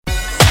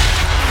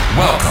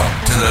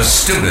the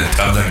Student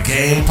of the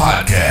Game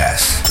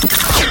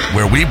podcast,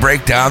 where we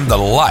break down the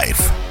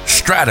life,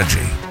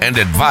 strategy, and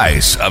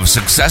advice of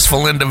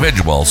successful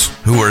individuals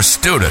who are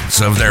students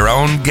of their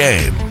own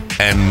game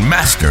and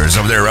masters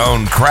of their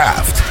own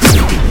craft.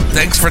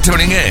 Thanks for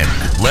tuning in.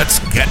 Let's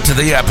get to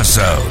the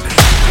episode.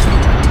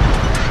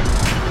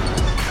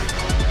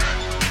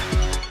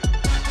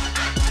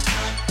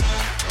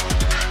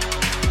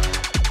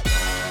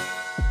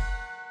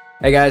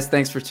 Hey guys,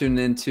 thanks for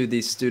tuning in to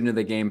the Student of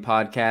the Game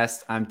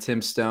podcast. I'm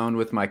Tim Stone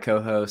with my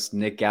co-hosts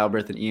Nick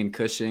Galbreath and Ian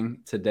Cushing.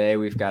 Today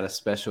we've got a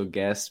special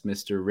guest,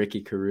 Mr.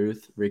 Ricky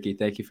Carruth. Ricky,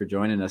 thank you for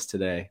joining us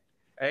today.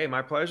 Hey,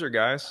 my pleasure,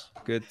 guys.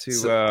 Good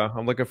to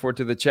I'm looking forward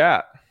to the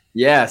chat.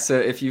 Yeah, so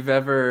if you've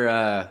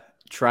ever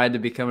tried to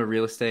become a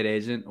real estate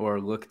agent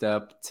or looked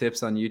up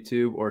tips on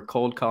YouTube or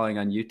cold calling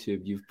on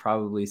YouTube, you've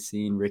probably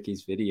seen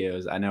Ricky's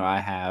videos. I know I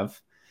have.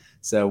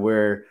 So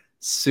we're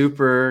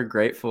super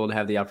grateful to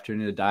have the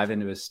opportunity to dive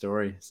into his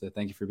story. So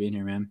thank you for being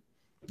here, man.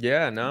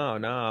 Yeah,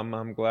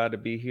 I'm glad to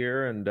be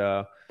here. And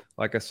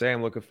like I say,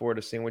 I'm looking forward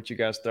to seeing what you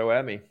guys throw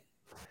at me.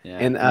 Yeah.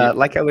 And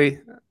like how we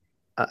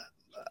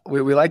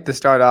like to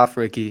start off,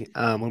 Ricky,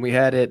 when we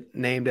had it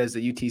named as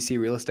the UTC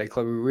Real Estate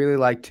Club, we really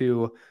like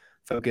to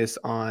focus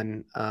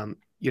on, kind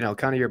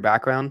of your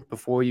background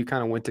before you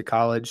kind of went to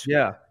college.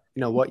 Yeah.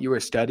 What you were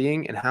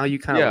studying and how you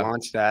kind of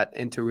launched that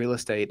into real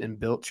estate and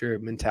built your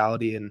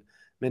mentality and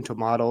mental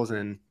models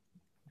and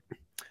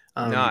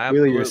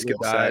really your skill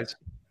set.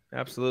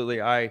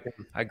 Absolutely. I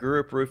grew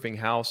up roofing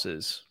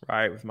houses,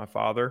 right, with my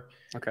father.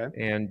 Okay.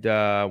 And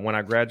when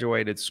I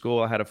graduated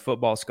school, I had a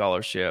football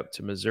scholarship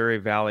to Missouri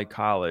Valley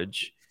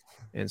College.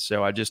 And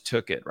so I just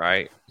took it,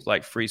 right? It's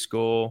like free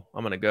school.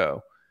 I'm going to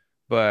go.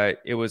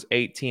 But it was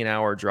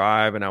 18-hour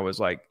drive and I was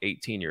like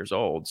 18 years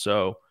old.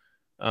 So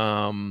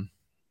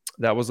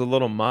that was a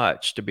little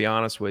much, to be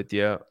honest with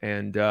you.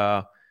 And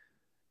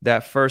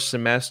that first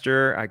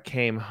semester, I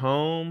came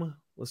home.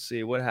 Let's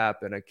see what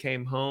happened. I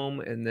came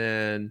home and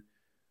then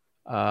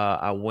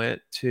I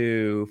went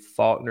to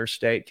Faulkner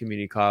State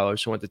Community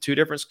College. So I went to two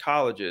different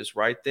colleges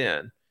right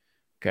then.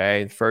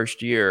 Okay,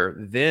 first year.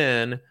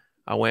 Then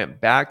I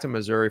went back to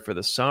Missouri for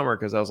the summer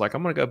because I was like,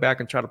 I'm going to go back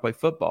and try to play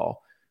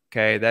football.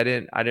 Okay, I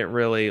didn't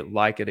really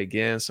like it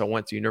again. So I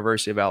went to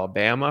University of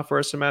Alabama for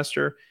a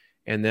semester.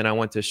 And then I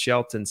went to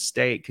Shelton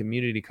State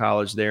Community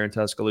College there in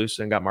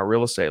Tuscaloosa and got my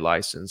real estate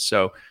license.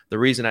 So the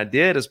reason I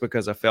did is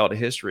because I failed a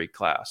history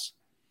class.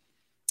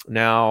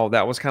 Now,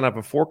 that was kind of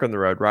a fork in the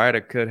road, right?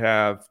 I could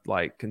have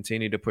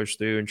continued to push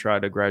through and try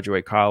to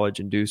graduate college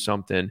and do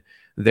something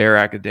there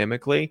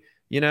academically,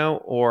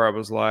 or I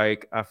was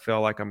like, I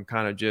feel like I'm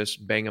kind of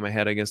just banging my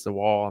head against the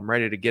wall. I'm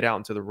ready to get out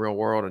into the real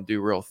world and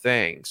do real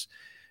things,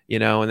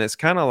 and it's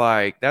kind of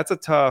like, that's a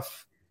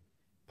tough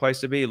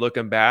place to be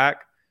looking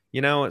back.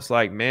 It's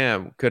like,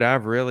 man, could I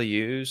have really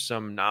used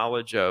some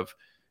knowledge of,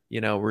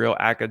 real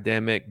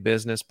academic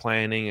business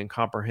planning and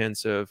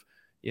comprehensive,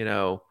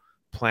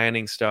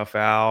 planning stuff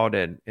out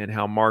and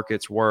how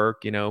markets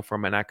work,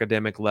 from an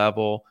academic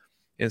level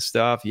and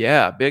stuff.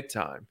 Yeah, big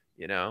time,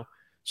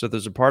 So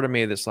there's a part of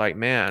me that's like,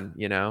 man,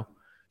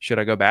 should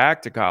I go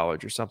back to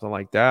college or something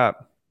like that?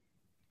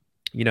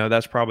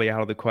 That's probably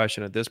out of the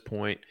question at this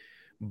point.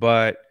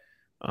 But,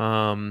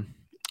 some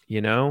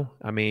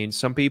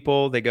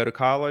people, they go to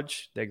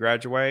college, they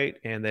graduate,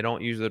 and they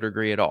don't use their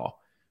degree at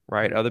all,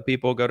 right? Other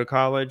people go to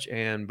college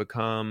and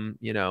become,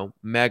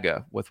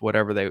 mega with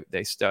whatever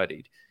they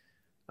studied,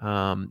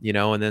 and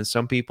then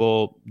some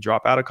people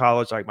drop out of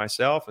college like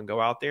myself and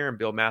go out there and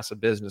build massive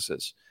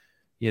businesses,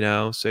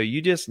 so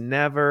you just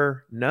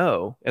never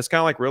know. It's kind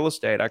of like real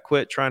estate. I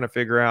quit trying to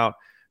figure out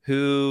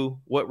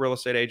what real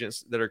estate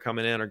agents that are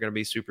coming in are going to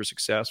be super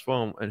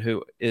successful and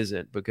who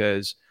isn't,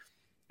 because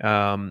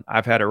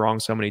I've had it wrong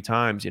so many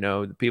times.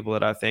 The people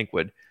that I think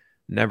would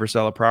never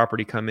sell a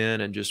property come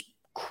in and just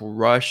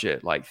crush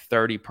it, like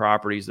 30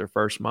 properties their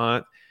first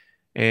month,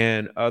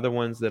 and other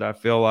ones that I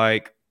feel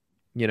like,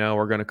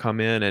 are going to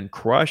come in and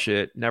crush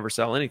it, never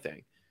sell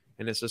anything.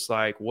 And it's just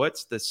like,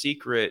 what's the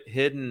secret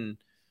hidden,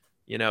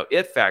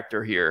 it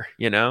factor here,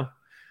 so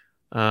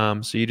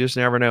you just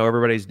never know.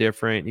 Everybody's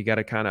different. You got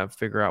to kind of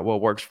figure out what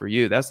works for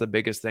you. That's the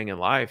biggest thing in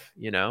life,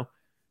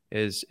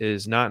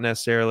 is not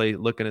necessarily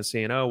looking and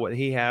seeing, what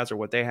he has or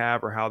what they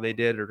have or how they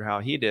did it or how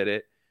he did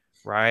it,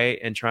 right?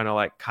 And trying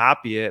to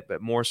copy it,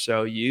 but more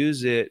so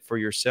use it for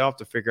yourself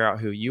to figure out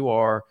who you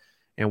are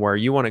and where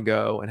you want to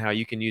go and how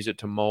you can use it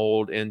to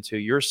mold into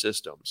your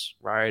systems,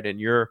 right? And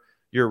your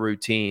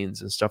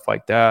routines and stuff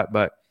like that.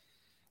 But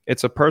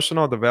it's a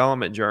personal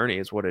development journey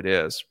is what it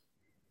is,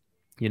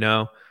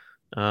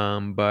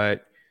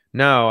 but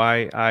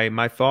no,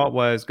 my thought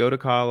was go to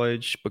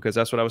college because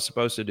that's what I was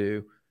supposed to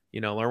do.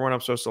 Learn what I'm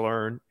supposed to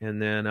learn,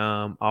 and then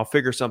I'll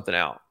figure something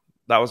out.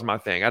 That was my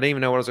thing. I didn't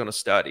even know what I was going to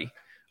study.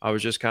 I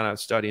was just kind of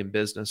studying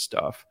business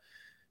stuff,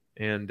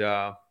 and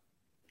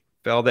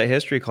failed that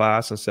history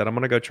class and said, I'm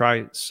going to go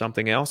try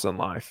something else in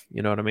life.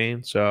 You know what I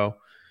mean? So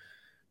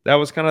that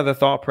was kind of the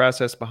thought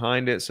process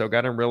behind it. So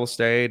got in real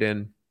estate,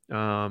 and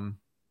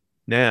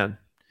man,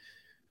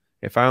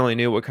 if I only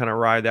knew what kind of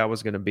ride that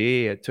was going to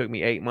be. It took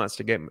me 8 months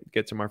to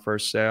get to my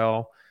first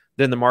sale.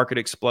 Then the market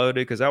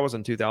exploded, because that was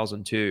in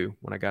 2002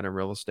 when I got in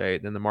real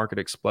estate. Then the market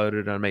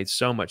exploded and I made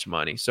so much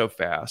money so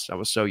fast. I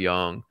was so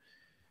young.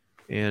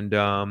 And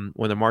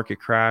when the market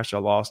crashed, I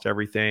lost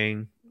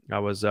everything. I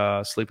was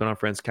sleeping on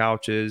friends'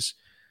 couches.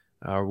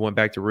 Went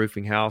back to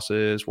roofing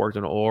houses, worked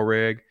on an oil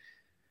rig,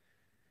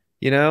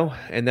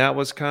 and that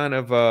was kind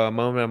of a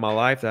moment in my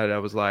life that I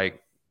was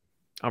like,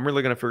 I'm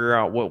really going to figure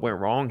out what went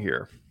wrong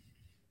here.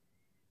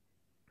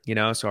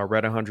 So I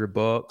read 100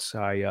 books.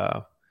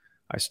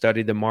 I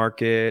studied the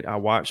market. I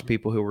watched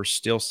people who were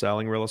still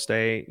selling real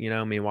estate,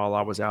 meanwhile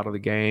I was out of the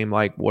game.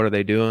 Like, what are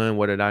they doing?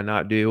 What did I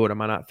not do? What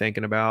am I not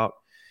thinking about?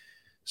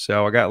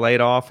 So I got laid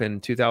off in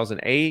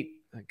 2008.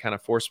 It kind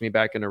of forced me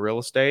back into real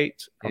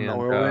estate. On the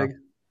oil rig?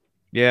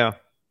 Yeah.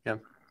 Yeah.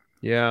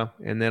 Yeah.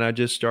 And then I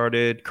just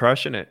started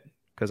crushing it,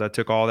 because I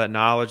took all that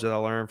knowledge that I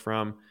learned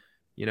from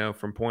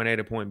point A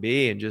to point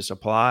B and just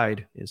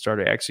applied and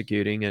started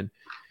executing, and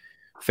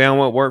found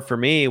what worked for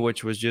me,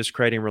 which was just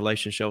creating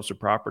relationships with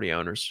property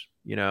owners,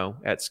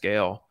 at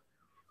scale,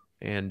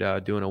 and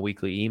doing a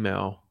weekly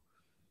email.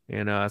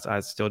 And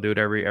I still do it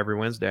every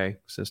Wednesday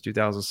since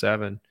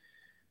 2007.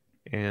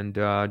 And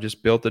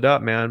just built it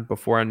up, man.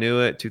 Before I knew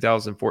it,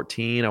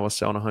 2014, I was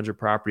selling 100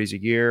 properties a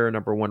year,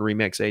 #1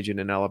 Remix agent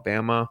in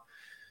Alabama.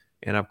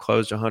 And I've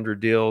closed 100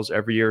 deals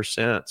every year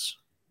since,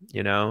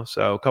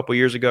 So a couple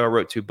years ago, I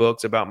wrote 2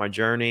 books about my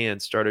journey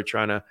and started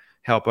trying to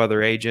help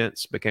other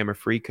agents, became a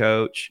free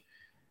coach.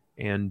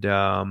 And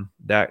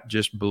that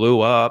just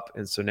blew up.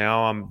 And so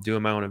now I'm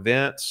doing my own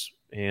events,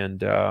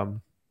 and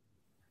I'm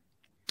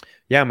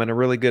in a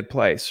really good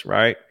place,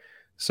 right?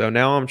 So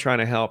now I'm trying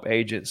to help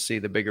agents see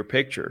the bigger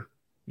picture.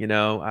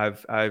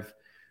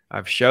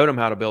 I've showed them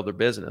how to build their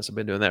business. I've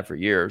been doing that for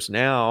years.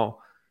 Now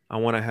I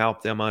want to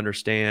help them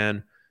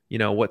understand,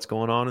 what's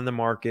going on in the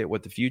market,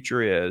 what the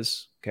future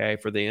is, okay,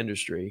 for the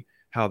industry,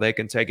 how they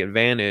can take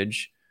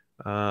advantage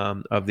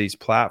of these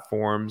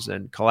platforms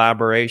and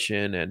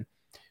collaboration,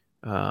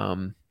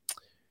 and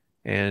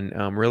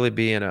really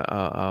being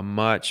a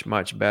much,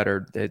 much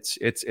better.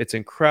 It's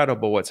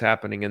incredible what's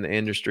happening in the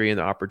industry and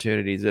the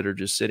opportunities that are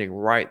just sitting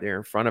right there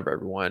in front of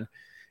everyone.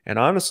 And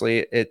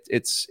honestly,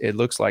 it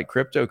looks like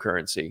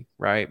cryptocurrency,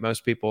 right?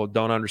 Most people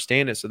don't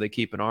understand it, so they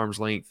keep an arm's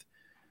length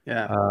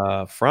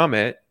from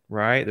it,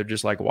 right? They're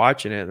just like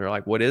watching it. They're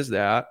like, what is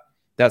that?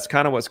 That's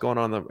kind of what's going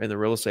on in the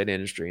real estate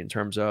industry in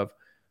terms of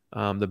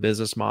the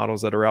business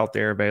models that are out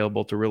there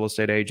available to real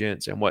estate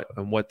agents, and what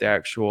the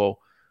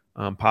actual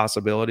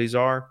possibilities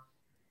are.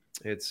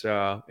 It's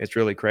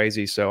really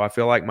crazy. So I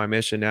feel like my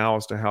mission now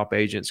is to help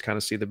agents kind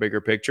of see the bigger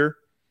picture,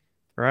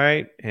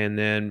 right?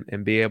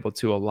 And be able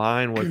to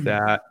align with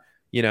that,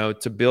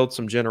 to build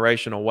some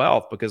generational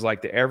wealth, because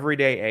like the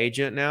everyday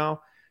agent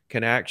now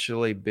can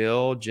actually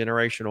build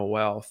generational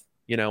wealth,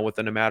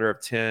 within a matter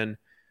of 10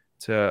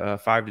 to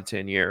 5 to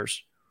 10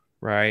 years,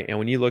 right? And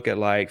when you look at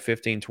like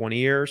 15, 20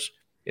 years,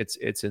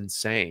 it's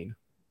insane.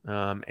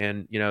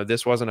 And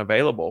this wasn't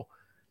available,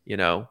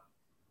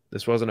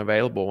 this wasn't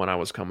available when I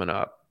was coming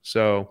up.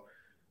 So,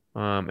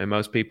 and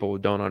most people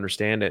don't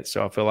understand it.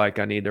 So I feel like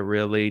I need to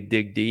really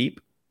dig deep,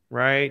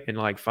 right? And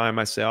like find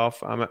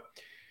myself. I'm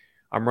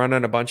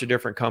running a bunch of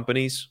different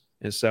companies.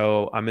 And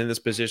so I'm in this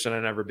position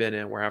I've never been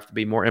in, where I have to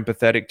be more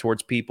empathetic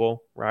towards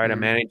people, right? Mm-hmm. I'm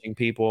managing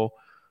people.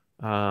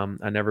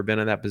 I've never been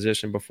in that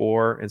position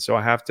before. And so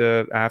I have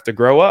to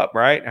grow up,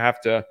 right? I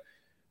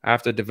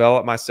have to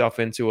develop myself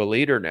into a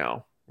leader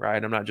now,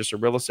 right? I'm not just a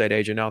real estate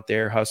agent out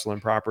there hustling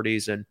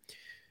properties and,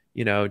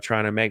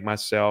 trying to make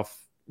myself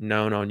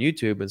known on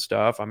YouTube and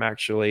stuff. I'm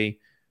actually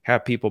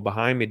have people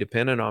behind me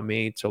dependent on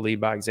me to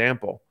lead by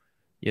example,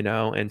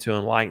 and to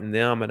enlighten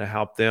them and to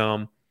help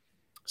them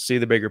see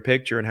the bigger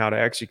picture and how to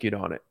execute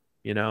on it,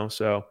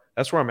 so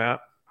that's where I'm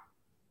at.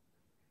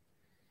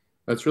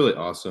 That's really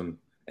awesome.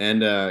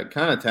 And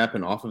kind of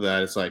tapping off of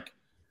that, it's like,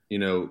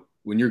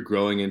 when you're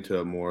growing into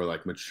a more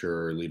like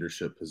mature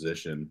leadership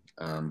position,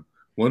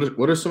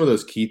 what are some of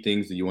those key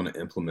things that you want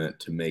to implement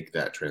to make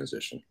that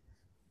transition?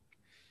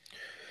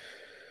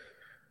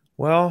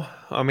 Well,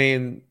 I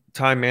mean,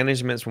 time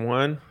management's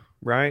one,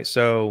 right?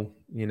 So,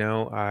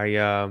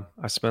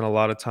 I spent a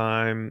lot of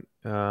time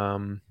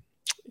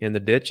in the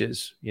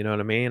ditches. You know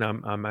what I mean?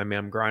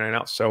 I'm grinding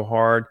out so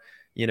hard.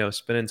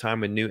 Spending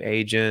time with new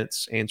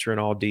agents, answering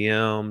all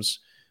DMs.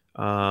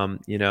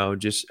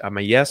 Just I'm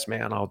a yes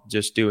man. I'll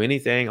just do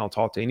anything. I'll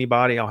talk to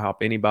anybody. I'll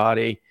help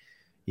anybody.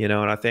 And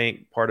I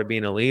think part of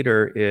being a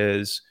leader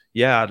is,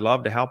 yeah, I'd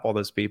love to help all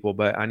those people,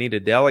 but I need to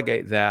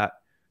delegate that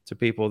to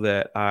people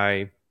that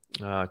I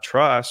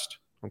trust,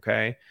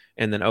 okay,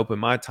 and then open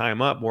my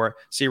time up more.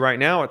 See, right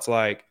now it's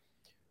like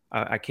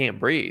I can't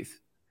breathe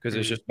because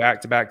it's just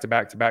back to back to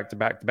back to back to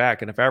back to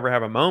back. And if I ever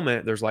have a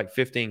moment, there's like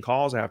 15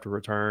 calls I have to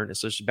return. It's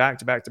just back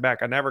to back to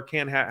back. I never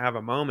can have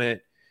a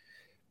moment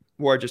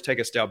where I just take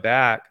a step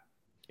back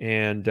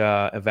and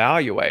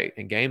evaluate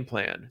and game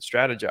plan,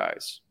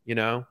 strategize,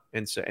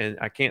 and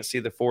I can't see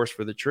the forest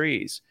for the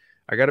trees.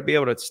 I got to be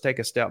able to take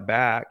a step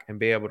back and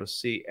be able to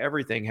see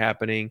everything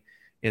happening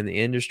in the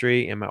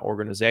industry, in my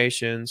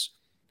organizations,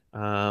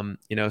 so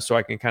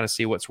I can kind of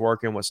see what's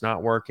working, what's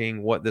not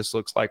working, what this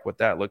looks like, what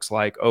that looks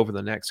like over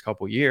the next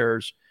couple of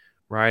years,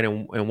 right?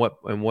 And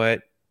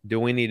what do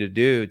we need to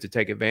do to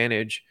take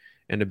advantage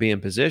and to be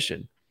in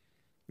position?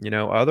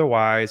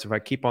 Otherwise, if I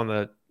keep on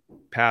the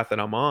path that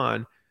I'm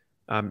on,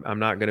 I'm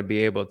not going to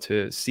be able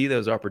to see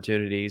those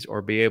opportunities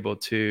or be able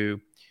to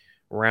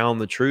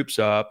round the troops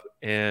up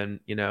and,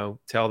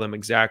 tell them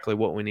exactly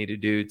what we need to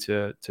do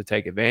to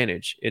take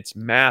advantage. It's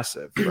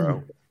massive,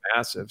 bro.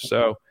 Massive.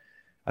 So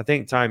I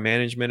think time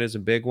management is a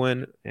big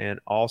one. And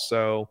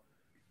also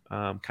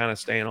kind of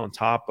staying on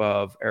top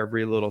of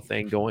every little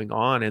thing going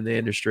on in the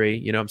industry,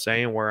 you know what I'm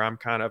saying? Where I'm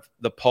kind of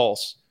the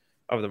pulse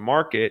of the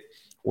market,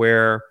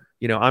 where,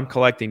 I'm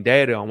collecting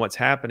data on what's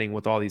happening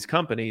with all these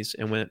companies.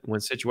 And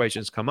when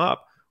situations come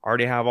up, I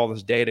already have all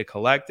this data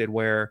collected,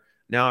 where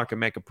now I can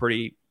make a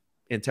pretty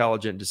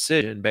intelligent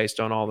decision based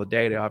on all the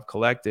data I've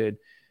collected,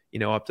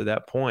 up to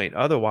that point.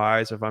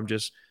 Otherwise, if I'm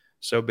just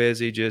so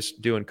busy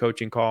just doing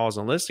coaching calls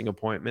and listing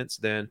appointments,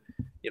 then,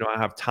 I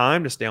have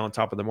time to stay on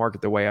top of the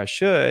market the way I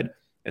should.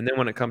 And then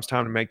when it comes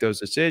time to make those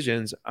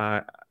decisions,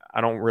 I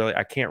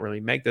can't really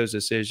make those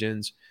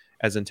decisions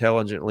as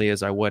intelligently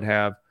as I would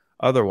have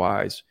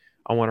otherwise.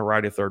 I want to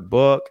write a third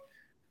book.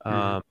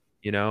 I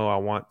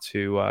want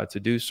to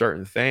do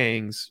certain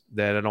things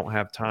that I don't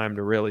have time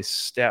to really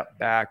step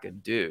back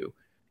and do.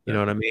 You know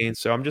what I mean?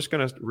 So I'm just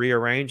going to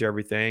rearrange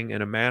everything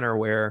in a manner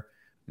where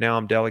now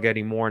I'm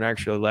delegating more and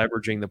actually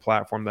leveraging the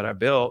platform that I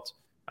built.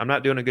 I'm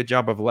not doing a good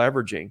job of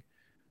leveraging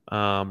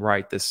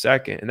right this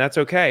second. And that's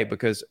okay,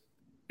 because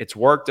it's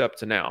worked up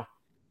to now,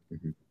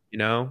 and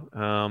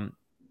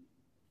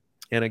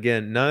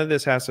again, none of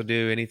this has to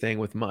do anything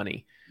with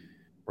money,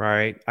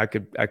 right? I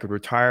could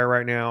retire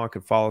right now. I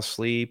could fall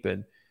asleep,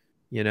 and,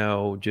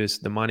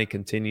 just the money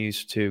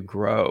continues to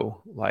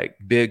grow like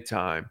big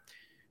time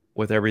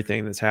with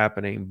everything that's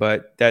happening.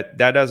 But that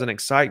doesn't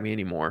excite me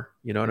anymore.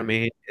 You know what I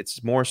mean?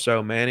 It's more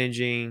so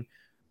managing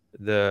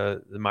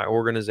my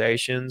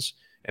organizations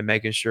and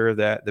making sure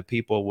that the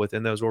people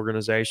within those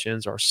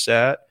organizations are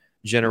set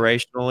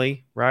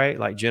generationally, right?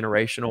 Like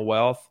generational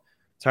wealth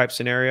type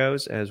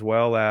scenarios, as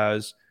well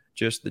as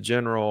just the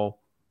general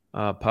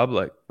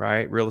public,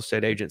 right? Real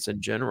estate agents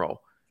in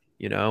general,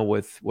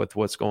 with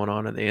what's going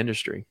on in the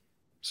industry.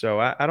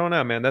 So I don't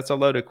know, man. That's a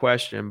loaded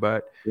question,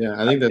 but yeah,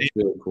 I think that's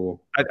really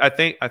cool. I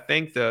think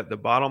the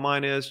bottom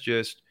line is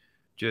just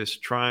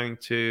trying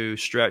to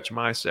stretch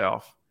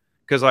myself.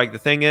 Because like the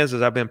thing is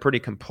I've been pretty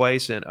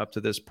complacent up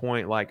to this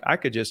point. Like I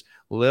could just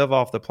live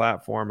off the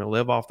platform and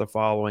live off the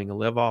following and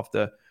live off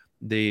the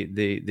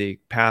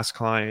past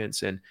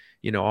clients and,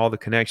 all the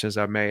connections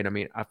I've made. I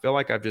mean, I feel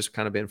like I've just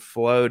kind of been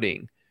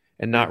floating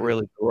and not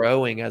really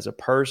growing as a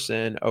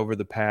person over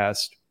the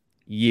past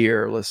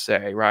year, let's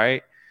say,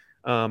 right?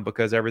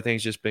 Because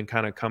everything's just been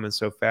kind of coming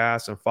so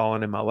fast and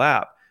falling in my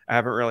lap. I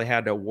haven't really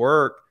had to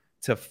work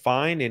to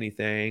find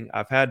anything.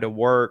 I've had to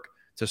work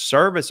to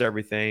service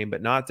everything,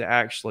 but not to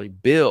actually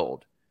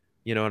build.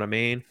 You know what I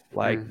mean?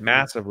 Like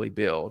massively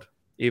build,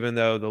 even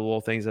though the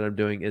little things that I'm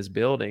doing is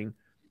building.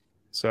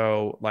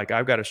 So like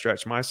I've got to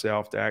stretch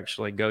myself to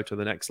actually go to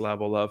the next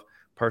level of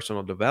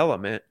personal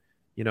development.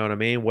 You know what I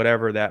mean?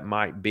 Whatever that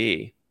might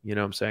be. You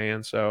know what I'm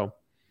saying? So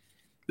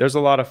there's a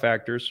lot of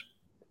factors.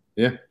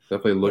 Yeah,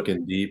 definitely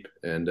looking deep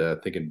and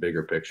thinking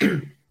bigger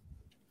picture.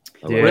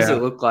 What does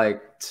it look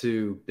like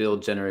to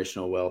build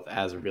generational wealth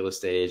as a real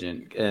estate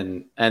agent?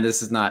 And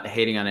this is not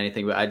hating on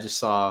anything, but I just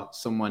saw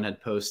someone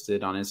had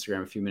posted on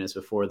Instagram a few minutes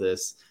before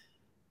this.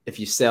 If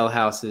you sell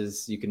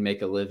houses, you can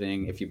make a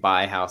living. If you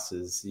buy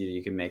houses,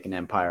 you can make an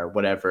empire,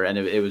 whatever. And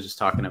it was just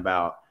talking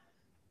about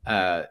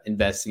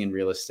investing in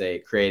real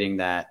estate, creating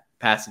that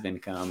passive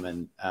income,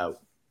 and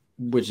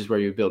which is where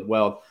you build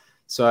wealth.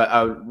 So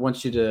I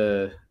want you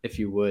to, if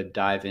you would,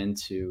 dive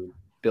into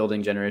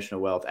building generational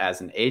wealth as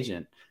an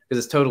agent,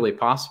 because it's totally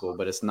possible,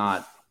 but it's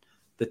not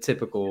the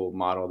typical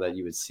model that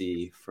you would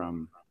see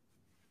from,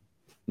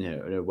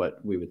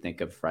 what we would think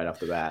of right off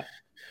the bat.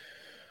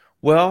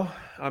 Well,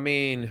 I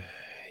mean,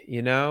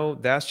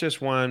 that's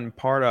just one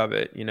part of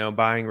it,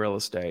 buying real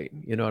estate.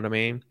 You know what I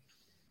mean?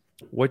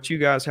 What you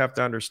guys have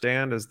to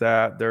understand is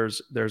that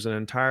there's an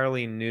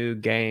entirely new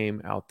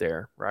game out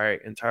there, right?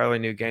 Entirely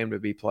new game to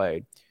be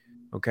played.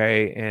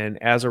 Okay.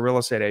 And as a real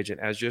estate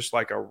agent, as just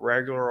like a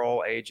regular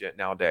old agent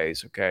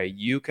nowadays, okay,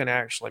 you can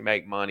actually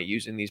make money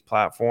using these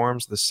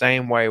platforms the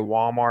same way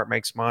Walmart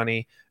makes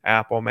money,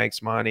 Apple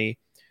makes money,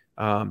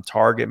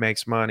 Target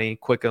makes money,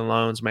 Quicken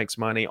Loans makes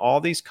money.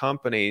 All these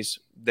companies,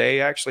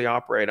 they actually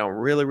operate on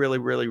really, really,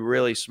 really,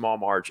 really small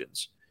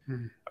margins.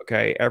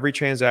 Okay. Every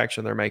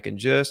transaction, they're making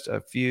just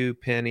a few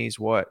pennies,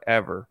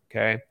 whatever.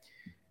 Okay.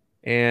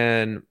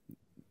 And,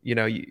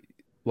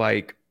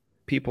 like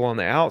people on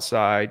the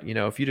outside,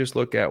 if you just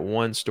look at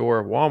one store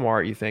of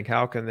Walmart, you think,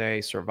 how can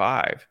they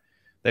survive?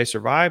 They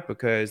survive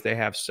because they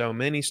have so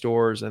many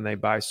stores and they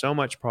buy so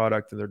much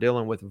product and they're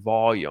dealing with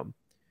volume.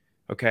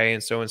 Okay.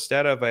 And so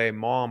instead of a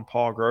mom and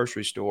pop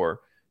grocery store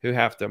who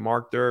have to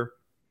mark their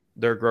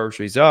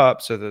groceries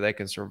up so that they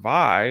can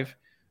survive,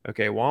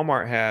 Okay,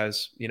 Walmart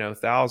has,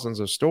 thousands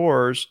of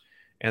stores,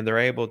 and they're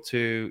able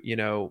to,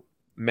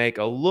 make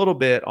a little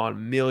bit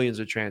on millions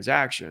of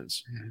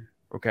transactions.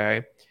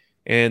 Okay.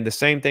 And the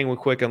same thing with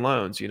Quicken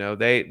Loans.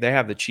 They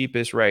have the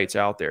cheapest rates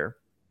out there.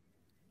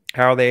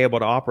 How are they able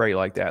to operate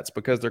like that? It's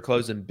because they're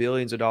closing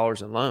billions of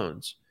dollars in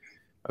loans.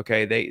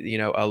 Okay.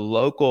 A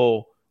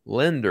local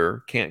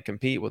lender can't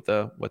compete with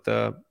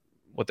the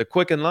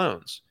Quicken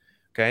Loans.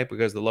 Okay.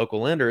 Because the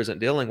local lender isn't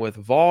dealing with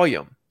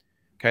volume.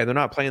 Okay. They're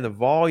not playing the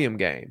volume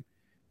game.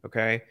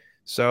 Okay.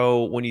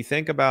 So when you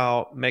think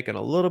about making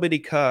a little bitty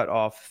cut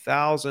off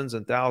thousands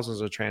and thousands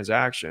of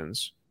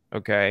transactions,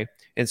 okay,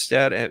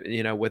 instead,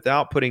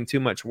 without putting too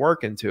much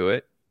work into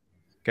it,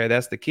 okay,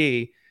 that's the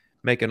key,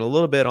 making a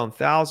little bit on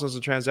thousands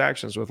of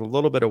transactions with a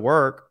little bit of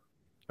work,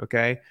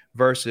 okay,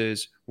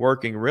 versus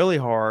working really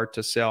hard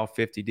to sell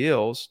 50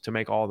 deals to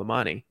make all the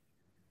money,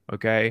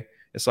 okay?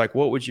 It's like,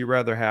 what would you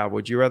rather have?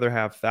 Would you rather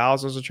have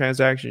thousands of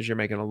transactions you're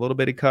making a little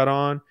bitty cut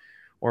on,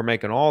 or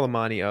making all the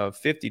money of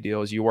 50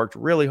 deals you worked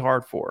really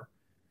hard for?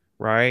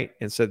 Right.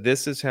 And so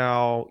this is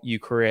how you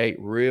create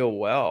real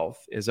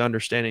wealth, is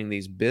understanding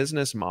these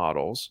business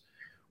models,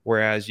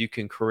 whereas you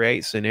can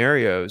create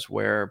scenarios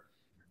where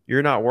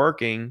you're not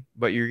working,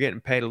 but you're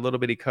getting paid a little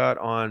bitty cut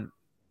on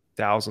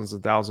thousands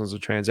and thousands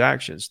of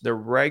transactions. The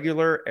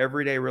regular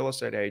everyday real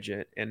estate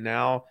agent, and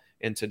now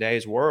in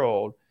today's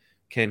world,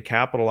 can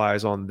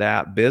capitalize on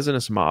that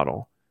business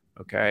model.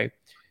 Okay.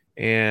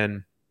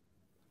 And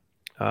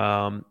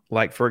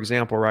like, for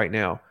example, right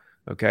now,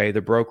 okay,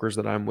 the brokers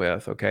that I'm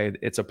with, okay,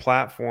 it's a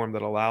platform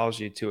that allows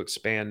you to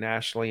expand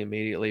nationally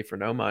immediately for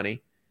no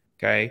money.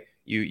 Okay,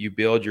 you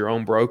build your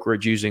own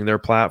brokerage using their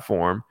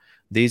platform.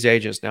 These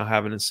agents now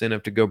have an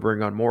incentive to go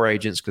bring on more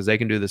agents because they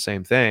can do the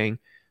same thing.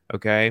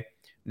 Okay,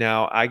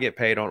 now I get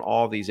paid on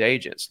all these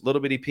agents,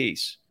 little bitty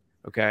piece.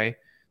 Okay,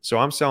 so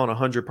I'm selling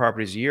 100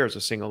 properties a year as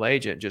a single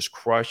agent, just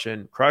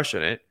crushing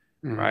it,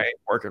 right?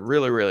 Working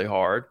really, really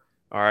hard.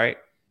 All right,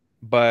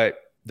 but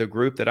the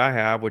group that I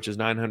have, which is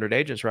 900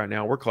 agents right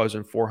now, we're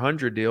closing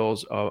 400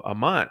 deals a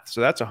month.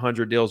 So that's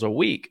 100 deals a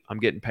week I'm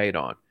getting paid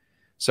on.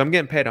 So I'm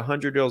getting paid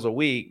 100 deals a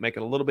week,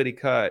 making a little bitty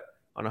cut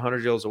on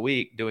 100 deals a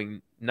week,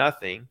 doing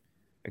nothing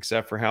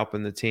except for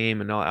helping the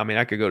team. And all. I mean,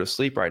 I could go to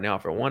sleep right now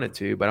if I wanted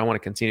to, but I want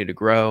to continue to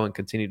grow and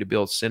continue to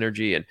build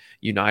synergy and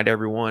unite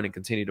everyone and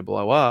continue to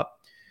blow up.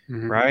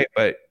 Right.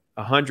 But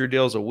 100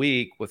 deals a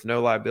week with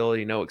no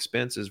liability, no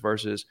expenses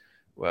versus,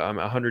 well, I'm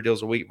 100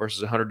 deals a week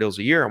versus 100 deals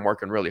a year I'm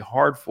working really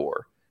hard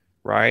for.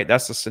 Right.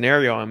 That's the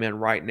scenario I'm in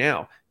right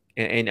now.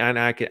 And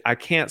I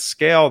can't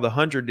scale the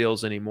 100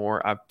 deals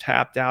anymore. I've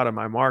tapped out of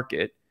my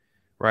market.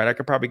 Right. I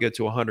could probably go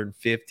to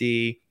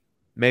 150,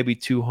 maybe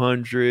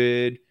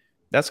 200.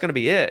 That's going to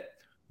be it.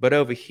 But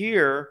over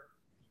here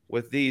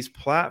with these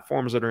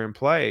platforms that are in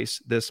place,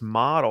 this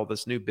model,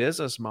 this new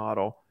business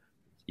model,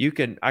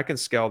 I can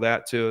scale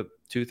that to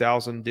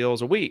 2,000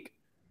 deals a week.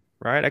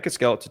 Right. I could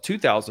scale it to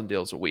 2,000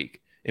 deals a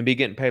week and be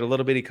getting paid a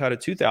little bitty cut of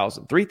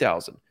 2,000,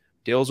 3,000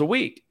 deals a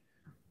week.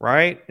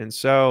 Right. And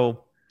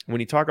so when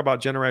you talk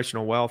about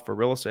generational wealth for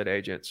real estate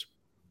agents,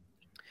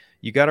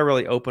 you got to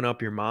really open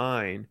up your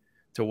mind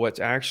to what's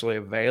actually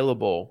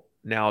available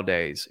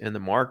nowadays in the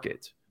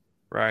market.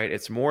 Right.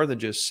 It's more than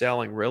just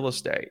selling real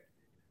estate.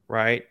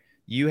 Right.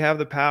 You have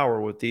the power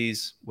with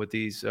these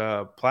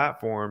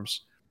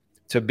platforms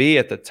to be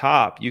at the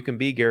top. You can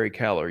be Gary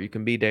Keller. You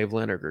can be Dave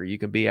Liniger. You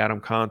can be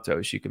Adam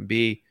Contos. You can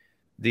be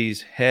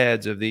these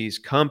heads of these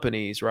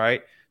companies.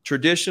 Right.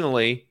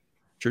 Traditionally,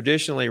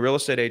 real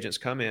estate agents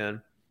come in,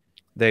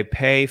 they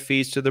pay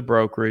fees to the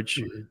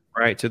brokerage,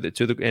 right?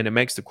 And it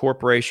makes the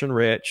corporation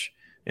rich,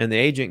 and the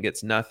agent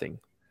gets nothing.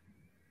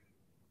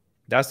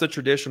 That's the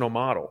traditional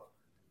model.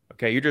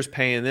 Okay. You're just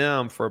paying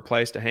them for a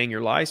place to hang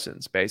your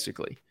license,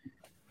 basically.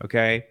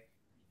 Okay.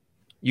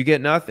 You get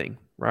nothing,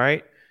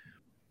 right?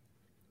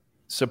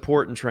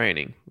 Support and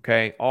training.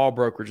 Okay. All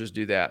brokerages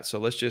do that. So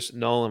let's just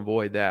null and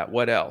void that.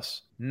 What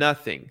else?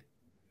 Nothing.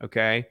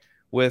 Okay.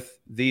 With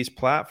these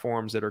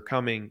platforms that are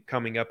coming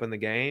up in the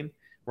game,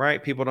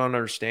 right? People don't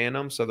understand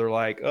them. So they're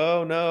like,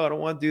 oh no, I don't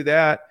want to do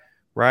that.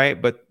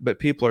 Right. But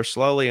people are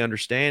slowly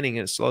understanding,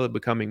 and it's slowly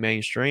becoming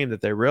mainstream,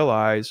 that they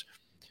realize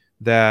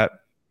that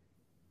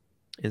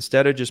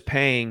instead of just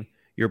paying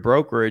your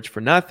brokerage for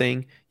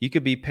nothing, you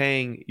could be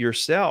paying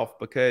yourself,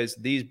 because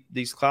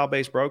these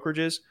cloud-based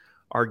brokerages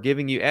are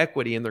giving you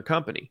equity in their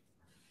company.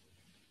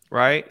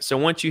 Right. So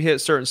once you hit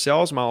certain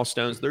sales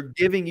milestones, they're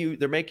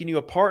making you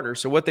a partner.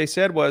 So what they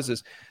said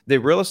is the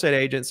real estate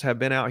agents have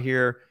been out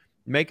here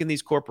making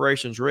these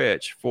corporations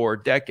rich for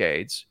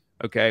decades.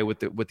 Okay.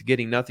 With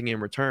getting nothing in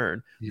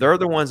return. Yeah. They're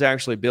the ones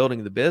actually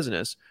building the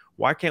business.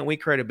 Why can't we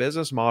create a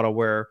business model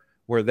where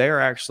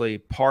they're actually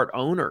part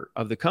owner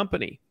of the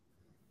company?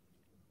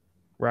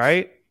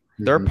 Right.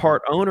 Mm-hmm. They're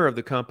part owner of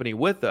the company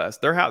with us.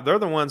 They're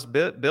the ones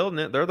building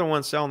it. They're the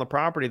ones selling the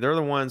property. They're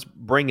the ones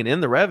bringing in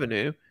the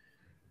revenue.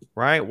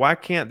 Right? Why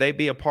can't they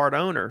be a part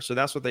owner? So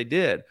that's what they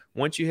did.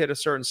 Once you hit a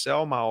certain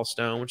sell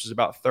milestone, which is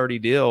about 30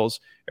 deals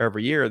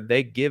every year,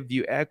 they give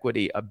you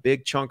equity, a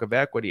big chunk of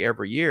equity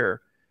every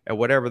year at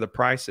whatever the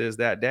price is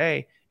that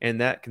day. and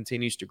that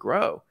continues to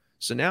grow.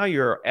 So now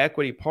you're an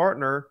equity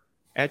partner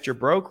at your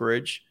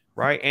brokerage,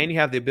 right? And you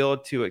have the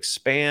ability to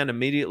expand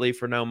immediately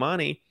for no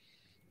money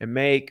and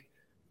make,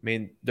 I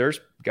mean, there's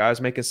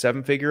guys making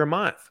 7-figure a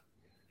month.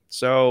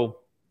 So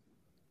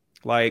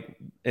like,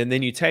 and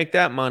then you take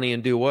that money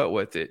and do what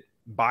with it?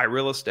 Buy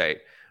real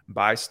estate,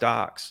 buy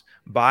stocks,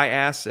 buy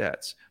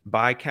assets,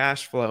 buy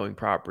cash flowing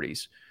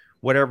properties,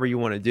 whatever you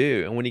want to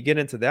do. And when you get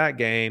into that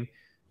game,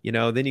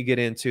 then you get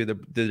into the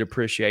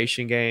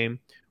depreciation game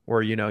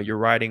where, you're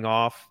writing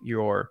off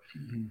the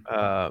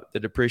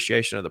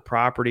depreciation of the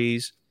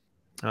properties.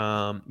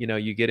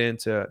 You get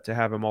into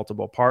having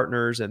multiple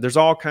partners, and there's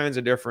all kinds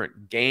of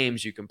different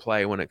games you can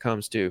play when it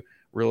comes to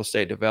real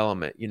estate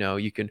development.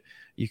 You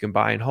can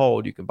buy and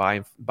hold, you can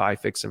buy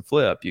fix and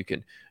flip, you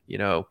can,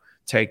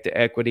 take the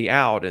equity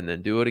out and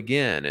then do it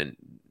again. And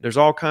there's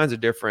all kinds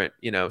of different,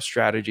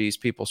 strategies.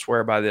 People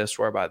swear by this,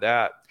 swear by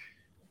that.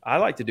 I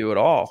like to do it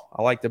all.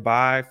 I like to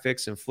buy,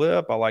 fix and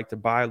flip. I like to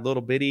buy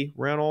little bitty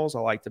rentals.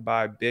 I like to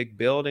buy big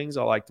buildings.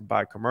 I like to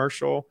buy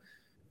commercial,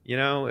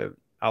 I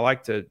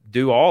like to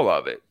do all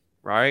of it.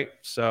 Right.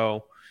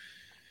 So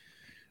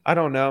I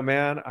don't know,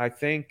 man. I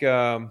think,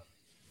 you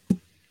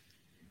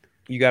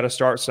got to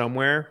start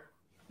somewhere.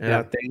 And yeah.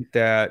 I think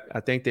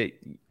that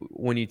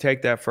when you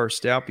take that first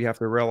step, you have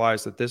to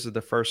realize that this is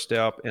the first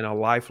step in a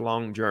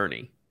lifelong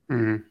journey.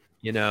 Mm-hmm.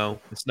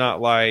 It's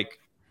not like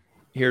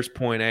here's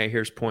point A,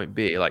 here's point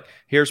B. Like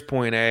here's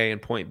point A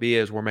and point B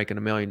is we're making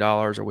 $1 million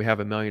or we have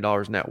 $1 million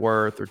net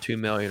worth or 2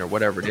 million or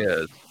whatever it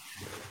is.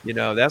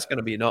 That's going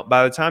to be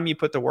by the time you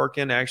put the work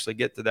in to actually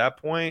get to that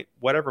point,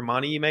 whatever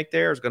money you make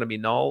there is going to be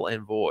null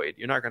and void.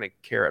 You're not going to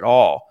care at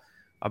all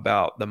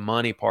about the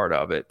money part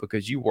of it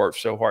because you worked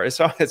so hard.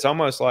 It's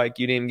almost like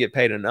you didn't get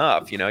paid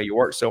enough. You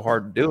worked so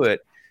hard to do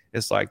it.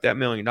 It's like that $1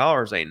 million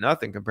ain't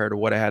nothing compared to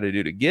what I had to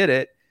do to get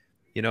it.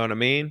 You know what I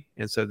mean?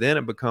 And so then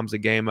it becomes a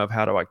game of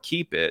how do I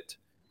keep it,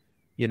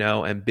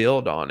 and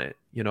build on it.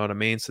 You know what I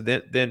mean? So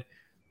then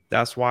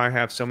that's why I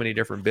have so many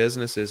different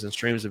businesses and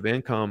streams of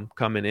income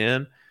coming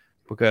in,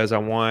 because I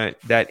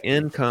want that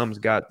income's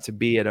got to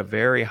be at a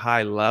very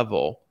high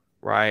level,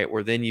 right?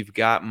 Where then you've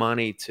got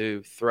money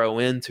to throw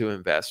into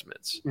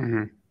investments.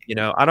 Mm-hmm.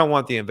 I don't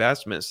want the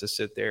investments to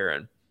sit there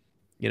and,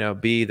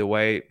 be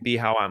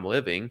how I'm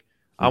living.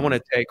 Mm-hmm. I want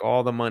to take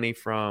all the money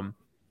from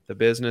the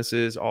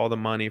businesses, all the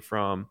money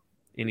from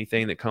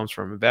anything that comes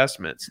from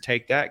investments,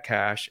 take that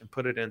cash and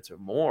put it into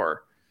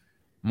more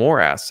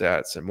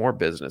assets and more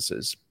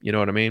businesses. You know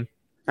what I mean?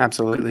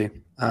 Absolutely.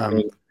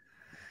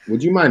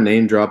 Would you mind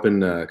name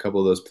dropping a couple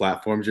of those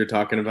platforms you're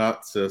talking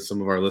about so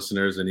some of our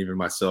listeners and even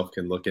myself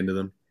can look into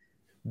them?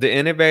 The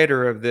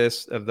innovator of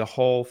the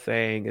whole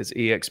thing is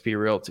eXp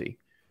Realty.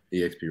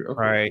 eXp,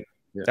 okay. Right?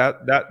 Yeah.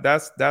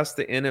 That's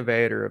the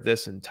innovator of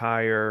this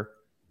entire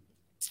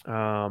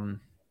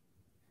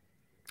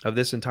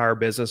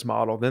business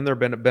model. Then there've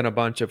been a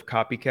bunch of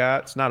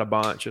copycats, not a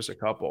bunch, just a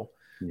couple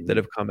that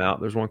have come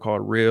out. There's one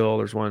called Real.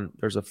 There's one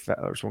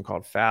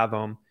called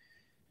Fathom.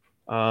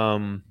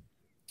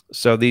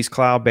 So these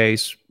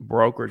cloud-based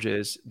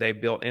brokerages, they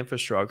built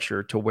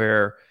infrastructure to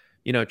where,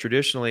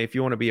 traditionally, if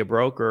you want to be a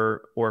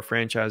broker or a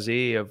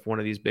franchisee of one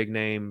of these big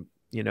name,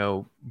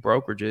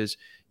 brokerages,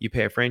 you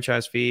pay a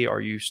franchise fee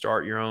or you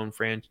start your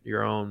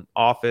own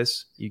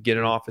office. You get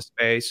an office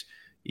space.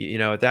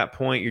 At that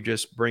point, you're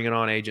just bringing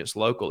on agents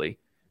locally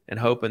and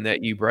hoping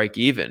that you break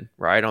even,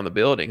 right, on the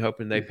building,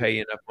 hoping they pay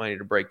you enough money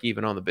to break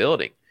even on the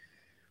building.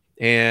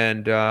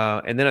 And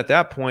then at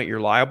that point,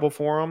 you're liable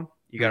for them.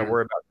 You got to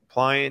worry about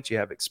compliance. You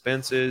have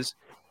expenses.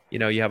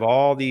 You have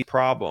all these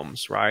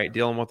problems, right,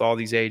 dealing with all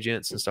these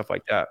agents and stuff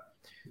like that.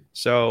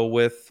 So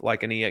with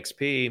like an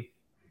EXP,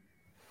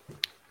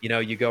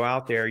 you go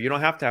out there, you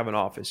don't have to have an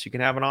office. You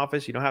can have an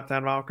office. You don't have to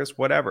have an office,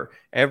 whatever.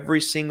 Every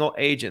single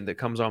agent that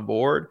comes on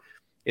board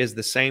is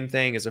the same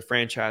thing as a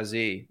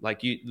franchisee.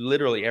 Like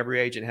literally every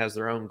agent has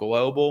their own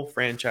global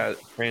franchise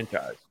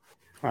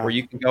Wow. where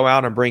you can go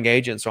out and bring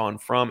agents on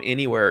from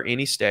anywhere,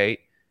 any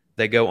state.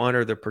 They go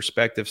under the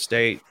prospective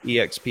state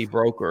EXP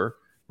broker,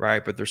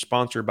 right? But they're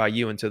sponsored by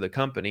you into the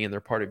company and they're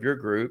part of your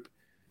group,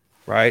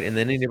 right? And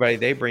then anybody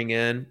they bring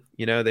in,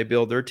 they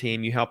build their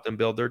team. You help them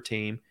build their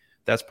team.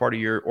 That's part of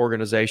your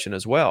organization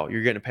as well.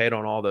 You're getting paid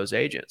on all those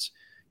agents.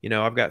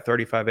 I've got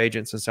 35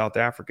 agents in South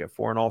Africa,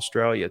 4 in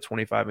Australia,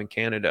 25 in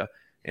Canada,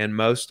 and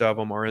most of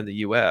them are in the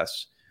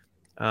U.S.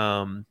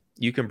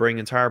 You can bring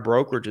entire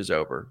brokerages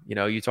over.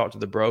 You talk to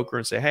the broker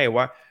and say, hey,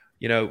 why?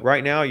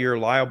 Right now you're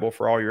liable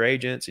for all your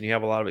agents and you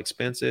have a lot of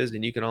expenses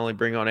and you can only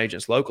bring on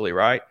agents locally,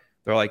 right?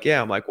 They're like,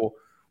 yeah. I'm like, well,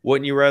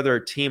 wouldn't you rather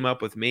team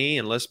up with me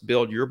and let's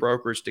build your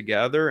brokers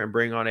together and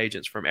bring on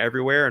agents from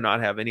everywhere and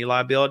not have any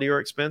liability or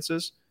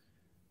expenses?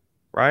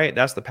 Right?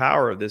 That's the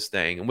power of this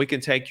thing. And we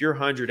can take your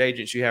 100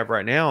 agents you have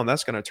right now, and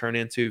that's going to turn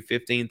into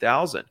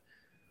 15,000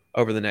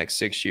 over the next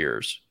 6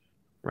 years.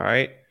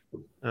 Right?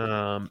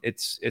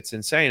 It's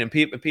insane. And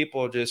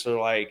people just are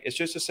like, it's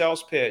just a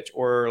sales pitch,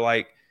 or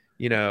like,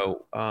 I don't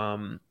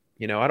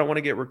want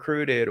to get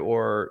recruited,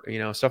 or,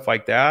 stuff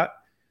like that.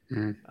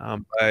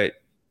 Mm-hmm. But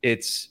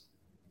it's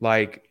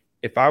like,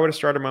 if I were to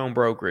start my own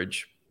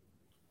brokerage,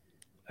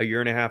 a year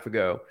and a half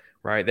ago,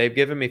 right? They've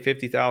given me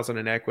 50,000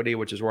 in equity,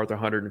 which is worth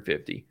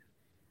 150.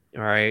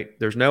 All right.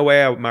 There's no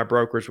way my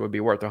brokerage would be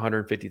worth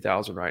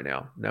 150,000 right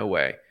now. No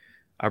way.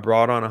 I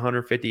brought on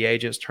 150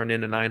 agents, turned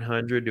into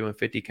 900, doing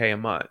 50K a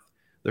month.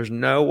 There's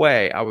no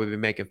way I would be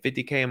making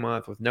 50K a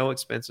month with no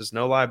expenses,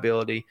 no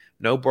liability,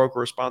 no broker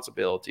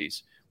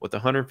responsibilities with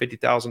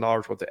 $150,000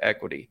 worth of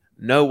equity.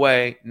 No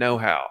way, no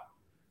how.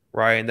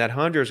 Right. And that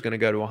 100 is going to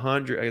go to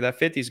 100. That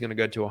 50 is going to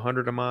go to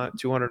 100 a month,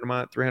 200 a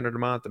month, 300 a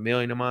month, $1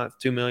 million a month,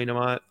 $2 million a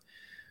month.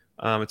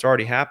 It's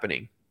already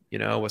happening,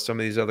 with some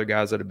of these other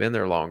guys that have been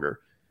there longer.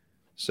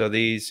 So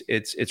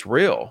it's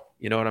real.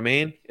 You know what I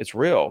mean? It's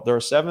real. They're a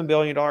 $7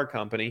 billion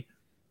company.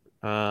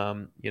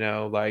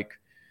 Like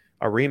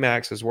a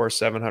Remax is worth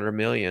 700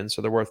 million.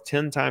 So they're worth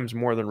 10 times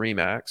more than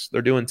Remax.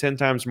 They're doing 10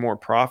 times more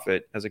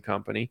profit as a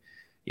company.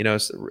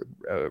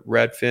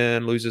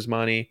 Redfin loses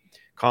money.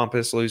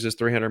 Compass loses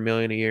 300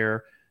 million a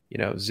year.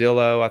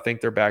 Zillow, I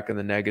think they're back in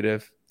the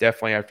negative.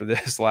 Definitely after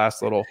this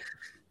last little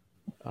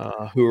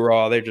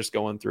hoorah they're just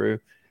going through.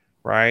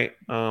 Right.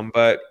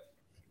 But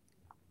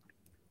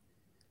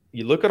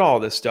you look at all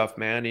this stuff,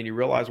 man, and you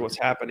realize what's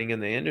happening in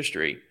the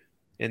industry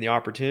and the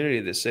opportunity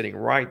that's sitting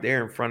right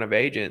there in front of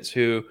agents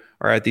who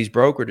are at these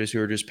brokerages who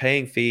are just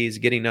paying fees,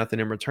 getting nothing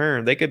in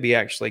return. They could be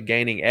actually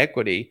gaining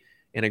equity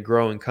in a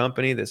growing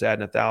company that's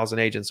adding 1,000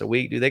 agents a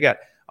week. Dude, they got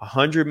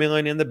 100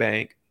 million in the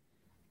bank,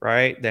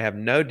 right? They have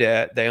no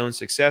debt. They own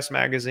Success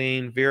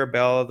Magazine, Vera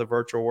Bella, The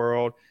Virtual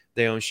World.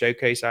 They own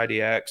Showcase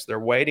IDX. They're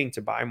waiting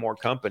to buy more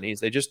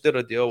companies. They just did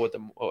a deal with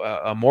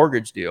a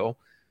mortgage deal.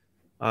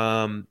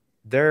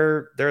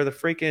 They're the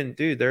freaking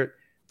dude.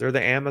 They're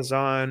the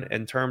Amazon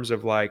in terms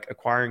of like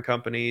acquiring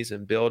companies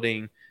and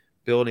building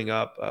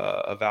up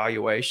a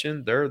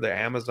valuation. They're the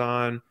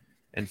Amazon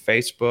and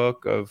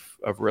Facebook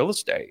of real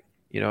estate.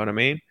 You know what I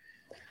mean?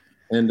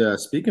 And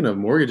speaking of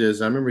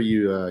mortgages, I remember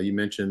you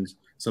mentioned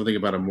something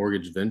about a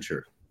mortgage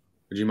venture.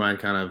 Would you mind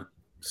kind of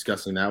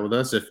discussing that with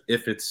us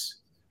if it's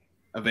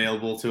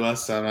available to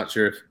us? I'm not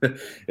sure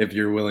if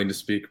you're willing to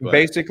speak. But.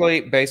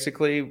 Basically,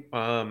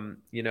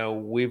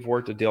 we've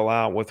worked a deal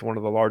out with one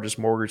of the largest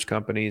mortgage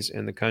companies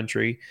in the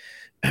country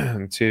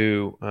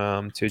to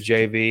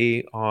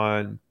JV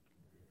on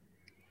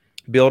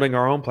building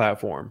our own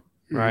platform,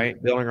 right?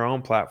 Mm-hmm. Building our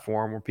own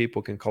platform where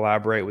people can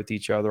collaborate with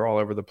each other all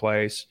over the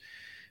place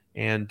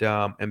and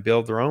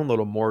build their own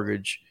little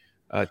mortgage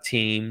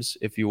teams,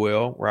 if you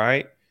will,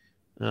 right?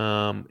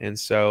 And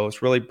so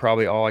it's really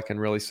probably all I can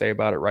really say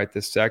about it right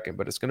this second,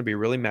 but it's going to be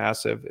really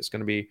massive. It's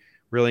going to be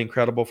really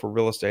incredible for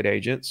real estate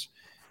agents,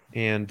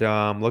 and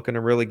looking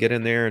to really get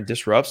in there and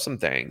disrupt some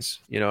things,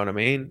 you know what I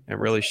mean?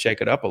 And really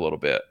shake it up a little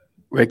bit.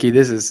 Ricky,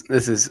 this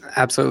is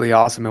absolutely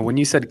awesome. And when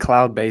you said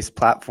cloud-based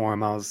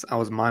platform, I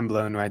was mind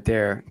blown right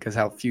there, because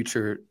how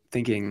future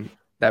thinking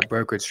that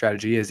brokerage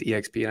strategy is,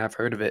 EXP, and I've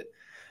heard of it.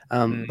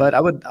 But I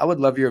would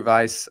love your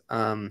advice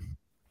on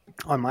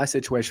my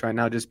situation right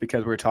now, just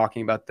because we're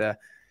talking about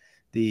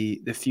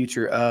the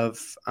future of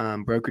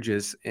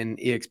brokerages in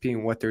EXP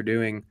and what they're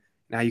doing.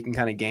 Now you can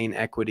kind of gain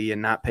equity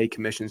and not pay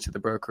commissions to the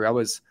broker.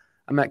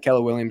 I'm at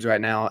Keller Williams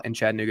right now in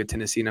Chattanooga,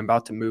 Tennessee, and I'm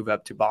about to move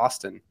up to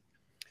Boston.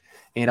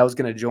 And I was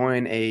going to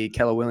join a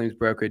Keller Williams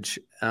brokerage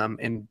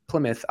in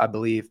Plymouth, I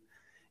believe.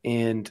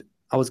 And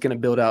I was going to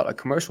build out a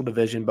commercial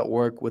division, but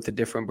work with a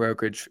different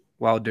brokerage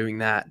while doing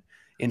that.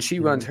 And she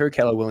runs her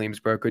Keller Williams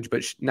brokerage,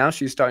 but now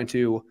she's starting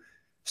to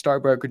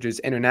start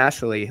brokerages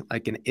internationally,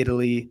 like in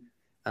Italy,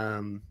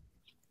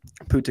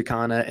 Punta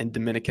Cana, and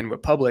Dominican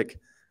Republic.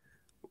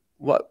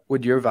 What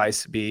would your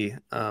advice be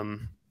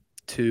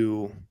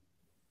to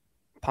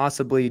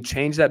possibly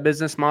change that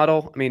business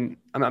model? I mean,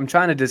 I'm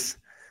trying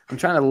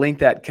to link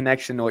that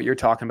connection to what you're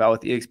talking about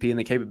with EXP and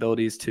the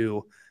capabilities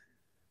to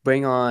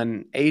bring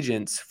on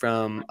agents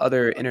from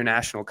other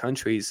international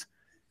countries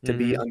to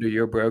be under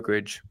your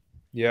brokerage.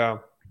 Yeah.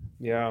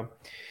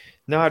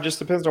 No, it just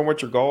depends on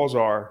what your goals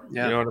are.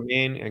 Yeah. You know what I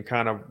mean? And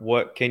kind of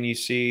what can you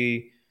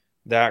see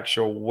the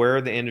actual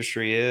where the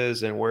industry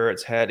is and where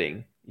it's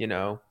heading,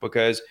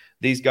 because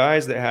these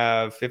guys that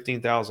have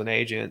 15,000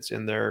 agents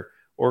in their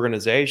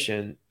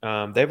organization,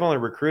 they've only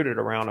recruited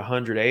around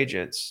 100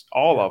 agents.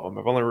 All of them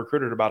have only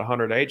recruited about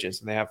 100 agents,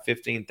 and they have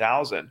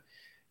 15,000.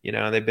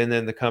 They've been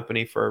in the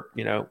company for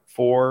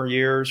 4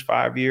 years,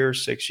 5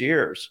 years, 6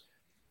 years.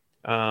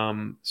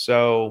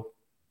 So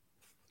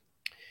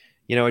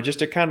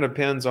it kind of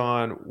depends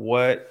on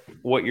what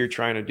you're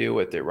trying to do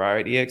with it,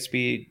 right?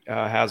 EXP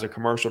has a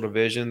commercial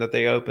division that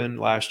they opened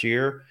last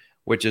year,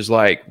 which is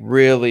like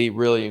really,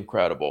 really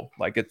incredible.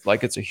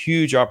 It's a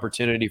huge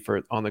opportunity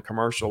on the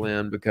commercial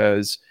end,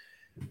 because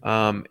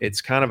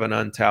it's kind of an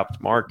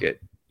untapped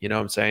market, you know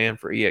what I'm saying,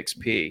 for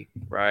EXP,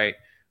 right?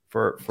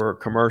 For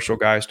commercial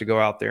guys to go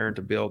out there and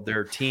to build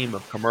their team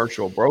of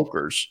commercial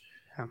brokers,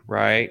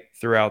 right,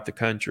 throughout the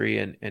country,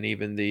 and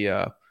even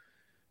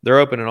they're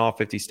open in all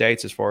 50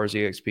 states as far as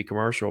EXP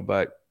commercial,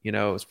 but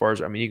as far as,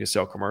 you can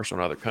sell commercial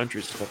in other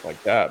countries and stuff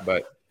like that.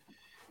 But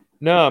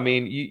no,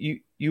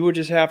 you would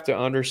just have to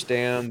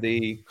understand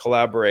the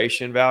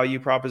collaboration value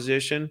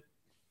proposition,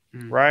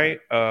 right?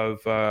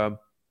 Of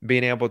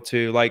being able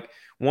to, like,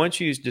 once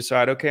you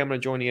decide, okay, I'm going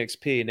to join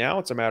EXP, now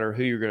it's a matter of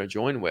who you're going to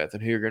join with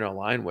and who you're going to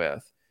align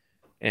with,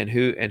 and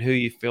who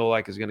you feel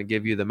like is going to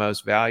give you the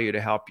most value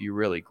to help you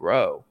really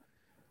grow.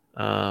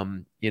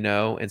 And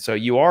so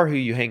you are who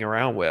you hang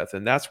around with.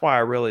 And that's why I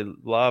really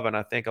love, and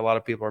I think a lot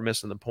of people are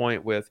missing the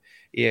point with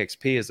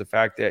EXP, is the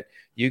fact that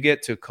you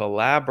get to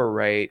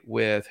collaborate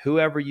with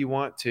whoever you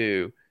want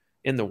to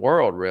in the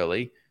world,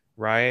 really,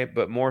 right?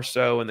 But more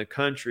so in the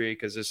country,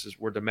 because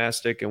we're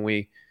domestic, and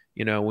we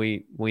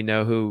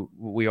know who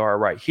we are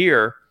right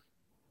here.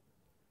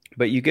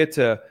 But you get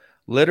to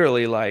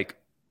literally like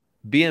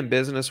be in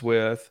business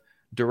with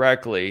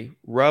directly,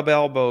 rub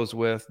elbows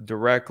with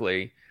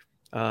directly,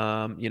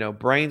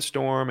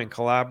 brainstorm and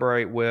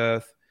collaborate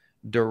with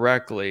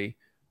directly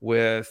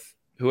with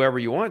whoever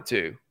you want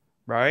to,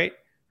 right?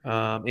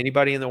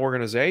 Anybody in the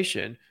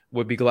organization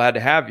would be glad to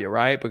have you,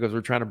 right? Because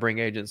we're trying to bring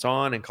agents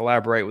on and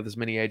collaborate with as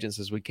many agents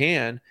as we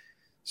can.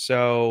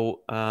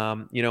 So,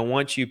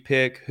 once you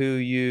pick who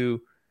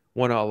you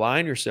want to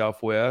align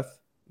yourself with,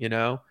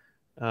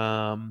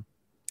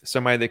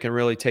 somebody that can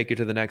really take you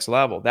to the next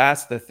level.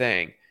 That's the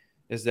thing,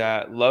 is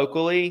that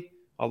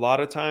a lot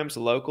of times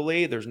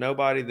locally, there's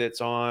nobody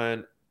that's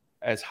on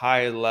as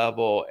high a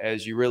level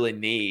as you really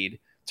need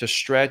to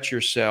stretch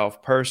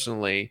yourself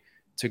personally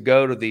to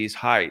go to these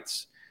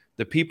heights.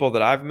 The people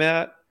that I've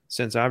met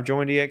since I've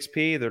joined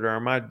EXP that are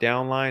on my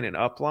downline and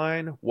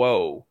upline,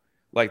 whoa,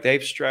 like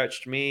they've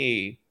stretched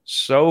me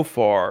so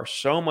far,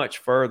 so much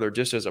further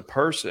just as a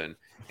person,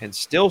 and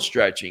still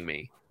stretching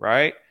me,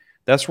 right?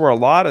 That's where a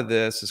lot of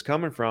this is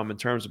coming from in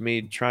terms of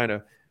me trying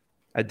to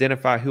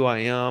identify who I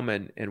am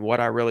and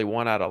what I really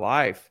want out of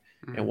life,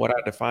 and what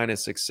I define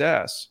as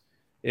success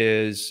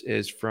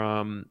is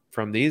from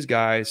these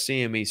guys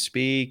seeing me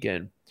speak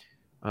and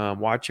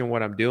watching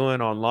what I'm doing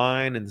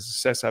online and the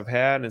success I've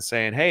had, and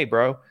saying, hey,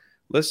 bro,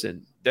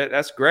 listen,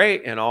 that's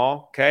great and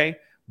all, okay,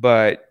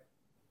 but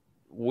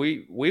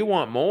we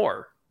want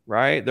more,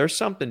 right? There's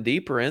something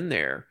deeper in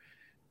there,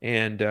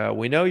 and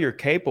we know you're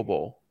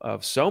capable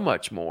of so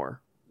much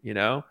more.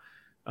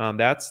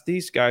 That's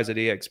these guys at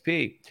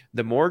EXP.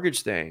 The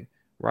mortgage thing,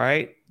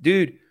 right?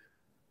 Dude,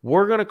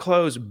 we're going to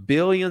close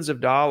billions of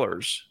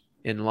dollars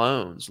in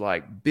loans,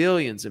 like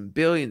billions and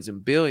billions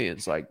and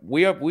billions. Like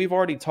we've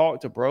already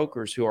talked to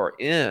brokers who are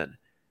in,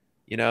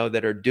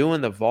 that are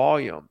doing the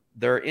volume.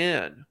 They're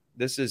in.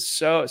 This is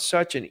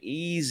such an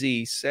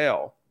easy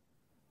sell.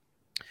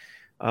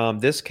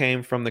 This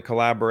came from the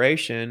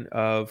collaboration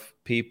of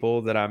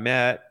people that I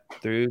met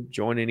through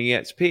joining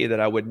EXP that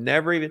I would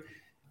never even.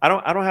 I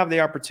don't have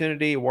the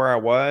opportunity where I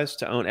was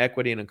to own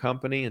equity in a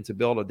company and to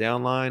build a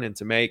downline and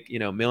to make,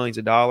 millions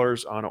of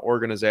dollars on an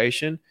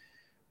organization,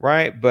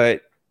 right?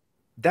 But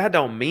that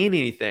don't mean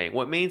anything.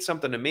 What means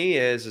something to me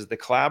is the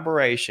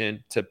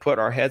collaboration to put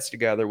our heads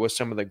together with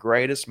some of the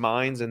greatest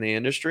minds in the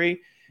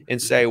industry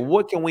and say,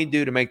 what can we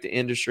do to make the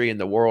industry and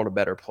the world a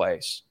better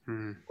place,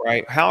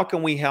 right? How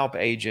can we help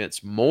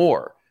agents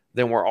more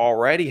than we're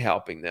already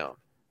helping them,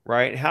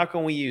 right? How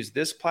can we use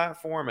this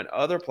platform and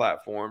other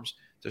platforms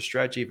to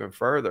stretch even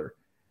further,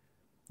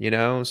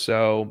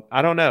 So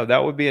I don't know.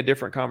 That would be a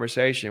different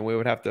conversation. We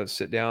would have to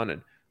sit down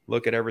and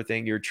look at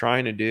everything you're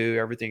trying to do,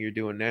 everything you're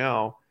doing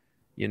now,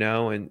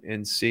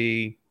 and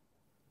see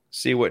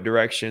what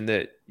direction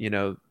that,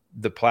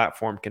 the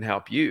platform can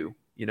help you,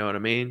 you know what I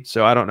mean?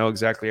 So I don't know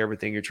exactly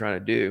everything you're trying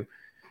to do,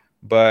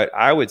 but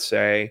I would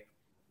say,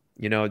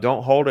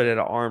 don't hold it at an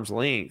arm's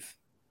length.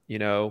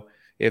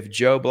 If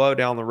Joe Blow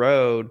down the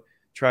road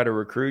try to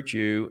recruit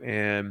you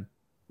and,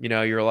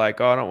 you're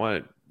like, oh, I don't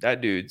want that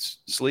dude's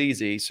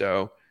sleazy.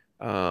 So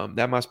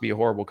that must be a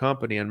horrible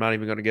company. I'm not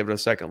even going to give it a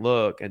second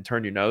look, and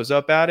turn your nose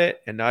up at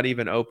it and not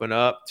even open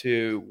up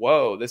to,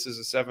 whoa, this is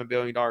a $7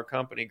 billion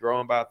company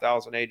growing by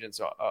 1,000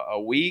 agents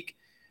a week.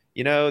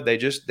 They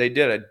did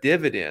a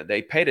dividend.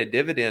 They paid a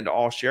dividend to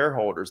all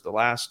shareholders the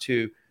last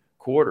 2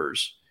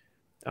 quarters.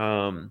 They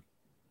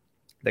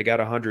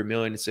got $100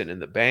 million sitting in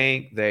the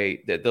bank.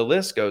 The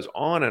list goes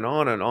on and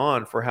on and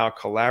on for how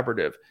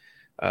collaborative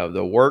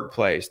the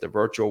workplace, the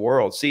virtual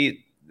world.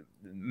 See,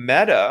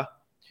 Meta,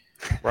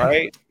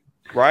 right?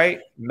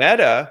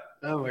 Meta.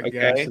 Oh my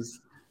okay, gosh.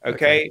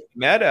 Okay.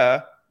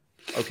 Meta.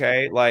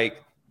 Okay.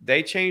 Like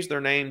they changed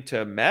their name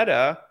to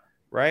Meta,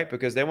 right?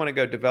 Because they want to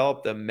go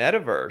develop the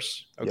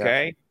metaverse.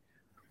 Okay. Yep.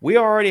 We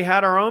already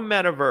had our own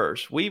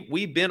metaverse.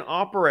 We've been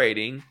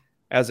operating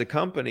as a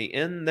company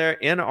in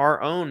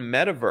our own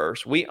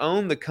metaverse. We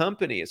own the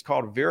company. It's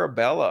called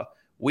Virabella.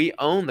 We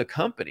own the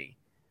company,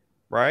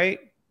 right?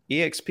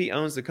 EXP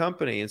owns the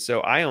company. And so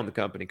I own the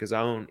company because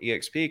I own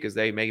EXP because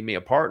they made me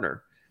a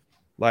partner.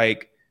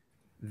 Like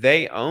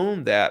they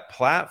own that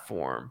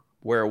platform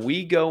where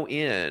we go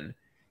in,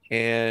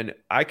 and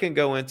I can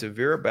go into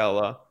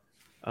Virabella.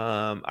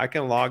 I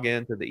can log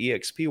into the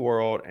EXP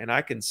world, and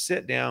I can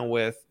sit down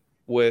with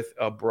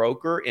a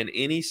broker in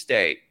any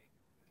state.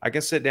 I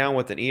can sit down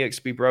with an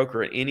EXP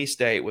broker in any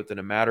state within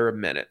a matter of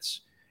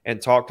minutes and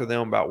talk to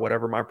them about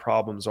whatever my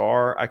problems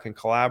are. I can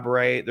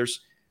collaborate.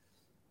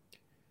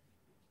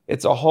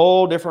 It's a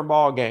whole different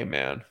ball game,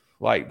 man.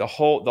 Like the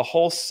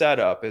whole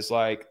setup is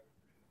like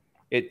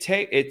it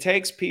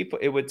takes people.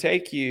 It would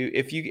take you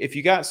if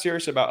you got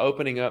serious about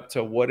opening up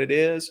to what it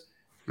is.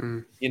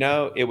 You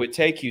know, it would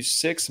take you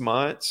 6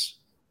 months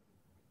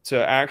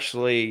to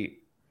actually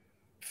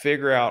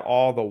figure out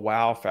all the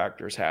wow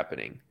factors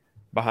happening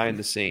behind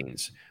the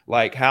scenes,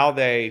 like how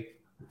they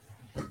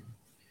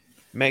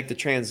make the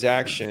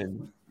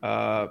transaction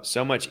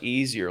so much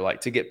easier, like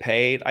to get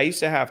paid. I used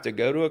to have to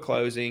go to a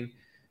closing,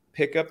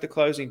 pick up the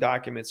closing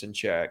documents and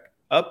check,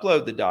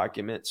 upload the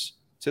documents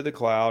to the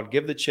cloud,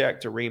 give the check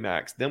to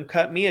Remax, them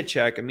cut me a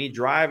check and me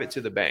drive it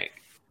to the bank.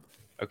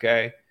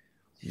 Okay.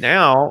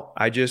 Now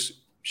I just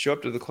show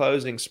up to the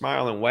closing,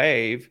 smile and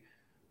wave.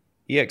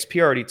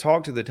 EXP already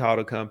talked to the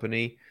title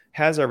company,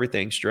 has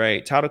everything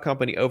straight. Title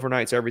company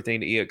overnights everything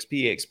to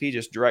EXP. EXP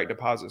just direct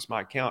deposits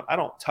my account. I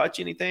don't touch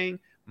anything.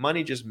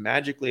 Money just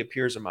magically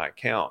appears in my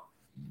account.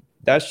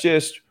 That's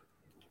just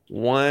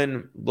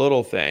one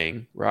little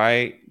thing,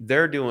 right?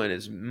 They're doing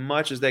as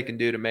much as they can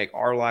do to make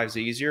our lives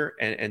easier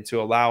and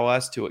to allow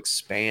us to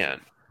expand.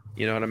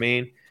 You know what I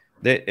mean?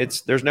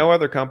 There's no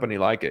other company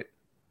like it.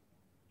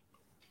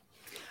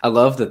 I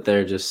love that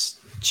they're just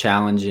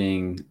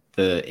challenging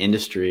the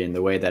industry and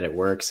the way that it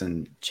works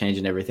and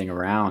changing everything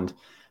around.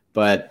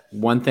 But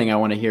one thing I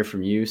want to hear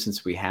from you,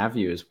 since we have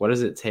you, is what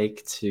does it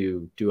take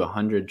to do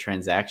 100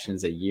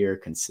 transactions a year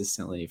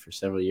consistently for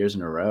several years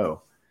in a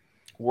row?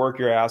 Work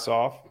your ass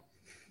off.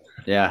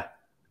 Yeah.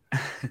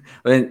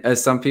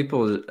 As some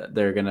people,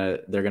 they're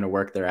gonna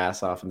work their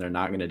ass off and they're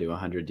not gonna do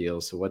 100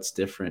 deals. So what's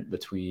different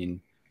between?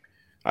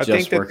 I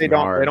think that they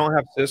don't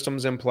have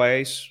systems in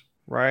place,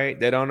 right?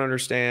 They don't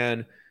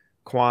understand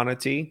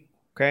quantity.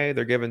 Okay,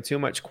 they're giving too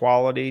much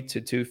quality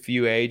to too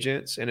few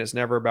agents, and it's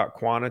never about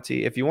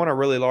quantity. If you want a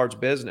really large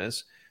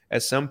business,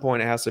 at some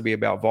point it has to be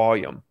about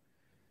volume,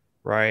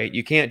 right?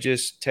 You can't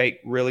just take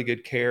really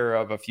good care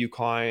of a few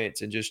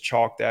clients and just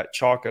chalk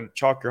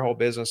your whole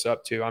business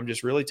up to, I'm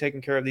just really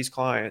taking care of these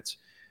clients.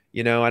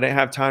 You know, I didn't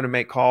have time to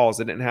make calls.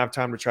 I didn't have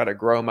time to try to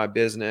grow my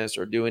business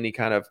or do any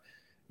kind of,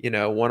 you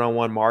know,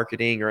 one-on-one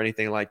marketing or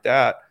anything like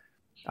that.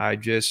 I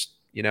just,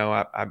 you know,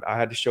 I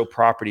had to show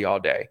property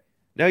all day.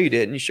 No, you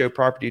didn't. You showed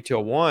property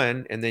till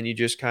 1, and then you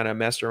just kind of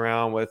messed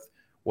around with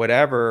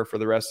whatever for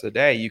the rest of the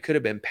day. You could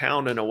have been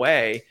pounding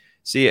away.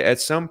 See,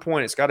 at some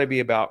point, it's got to be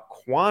about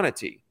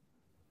quantity.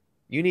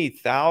 You need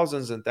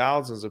thousands and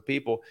thousands of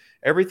people.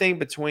 Everything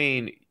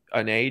between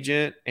an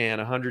agent and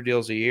 100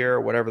 deals a year,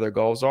 whatever their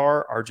goals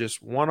are just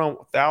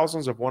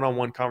thousands of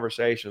one-on-one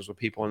conversations with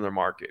people in their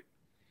market.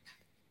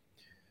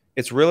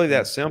 It's really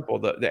that simple.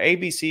 The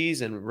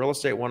ABCs and real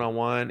estate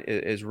one-on-one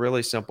is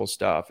really simple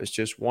stuff. It's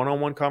just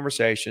one-on-one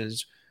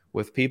conversations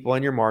with people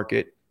in your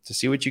market to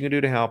see what you can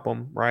do to help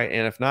them, right?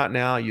 And if not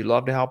now, you'd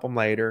love to help them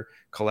later.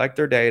 Collect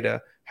their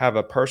data, have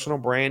a personal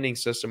branding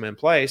system in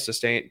place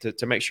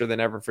to make sure they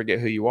never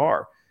forget who you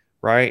are,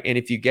 right? And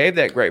if you gave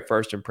that great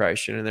first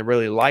impression and they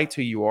really liked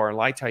who you are and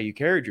liked how you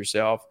carried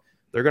yourself,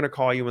 they're going to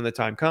call you when the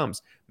time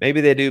comes.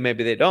 Maybe they do,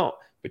 maybe they don't.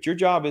 But your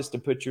job is to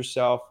put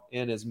yourself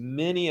in as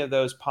many of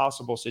those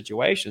possible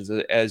situations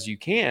as you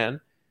can,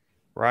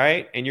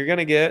 right? And you're going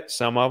to get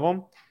some of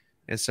them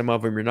and some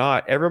of them you're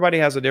not. Everybody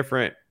has a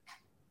different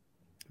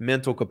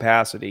mental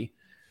capacity,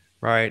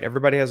 right?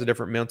 Everybody has a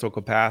different mental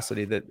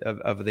capacity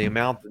of the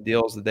amount of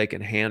deals that they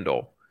can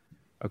handle,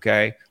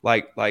 okay?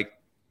 Like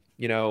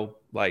you know,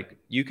 like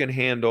you can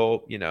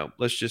handle, you know,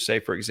 let's just say,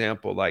 for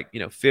example, like,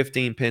 you know,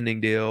 15 pending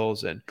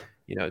deals and,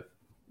 you know,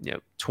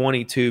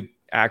 22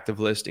 active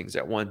listings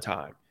at one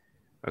time.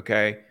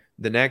 Okay.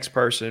 The next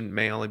person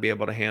may only be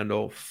able to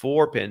handle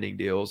 4 pending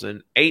deals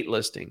and 8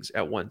 listings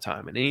at one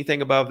time. And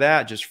anything above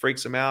that just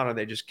freaks them out and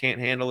they just can't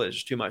handle it.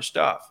 It's too much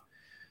stuff.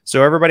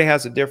 So everybody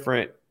has a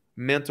different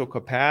mental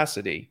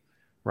capacity,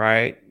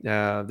 right? They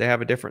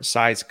have a different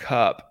size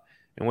cup.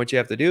 And what you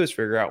have to do is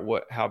figure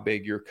out how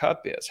big your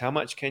cup is. How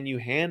much can you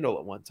handle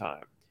at one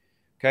time?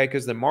 Okay.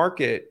 Because the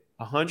market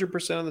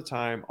 100% of the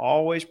time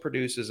always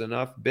produces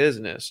enough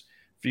business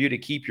for you to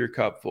keep your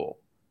cup full.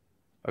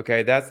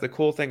 Okay, that's the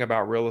cool thing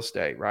about real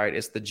estate, right?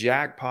 It's the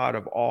jackpot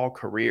of all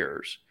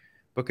careers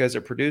because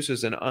it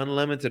produces an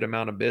unlimited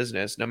amount of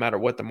business no matter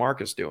what the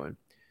market's doing.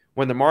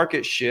 When the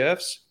market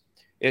shifts,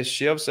 it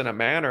shifts in a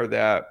manner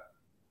that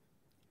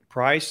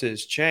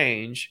prices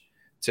change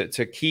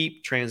to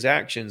keep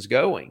transactions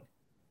going.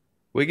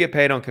 We get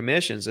paid on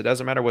commissions. It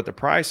doesn't matter what the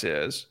price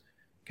is.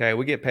 Okay,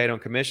 we get paid on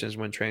commissions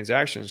when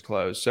transactions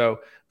close.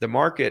 So the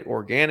market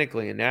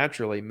organically and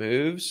naturally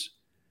moves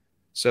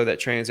so that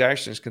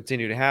transactions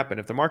continue to happen.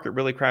 If the market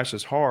really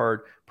crashes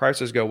hard,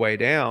 prices go way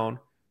down,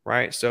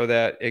 right? So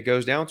that it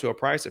goes down to a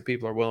price that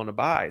people are willing to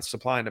buy. It's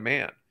supply and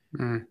demand.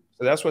 So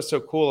that's what's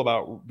so cool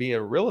about being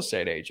a real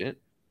estate agent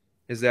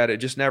is that it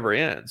just never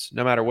ends,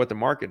 no matter what the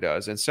market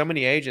does. And so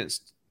many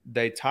agents,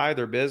 they tie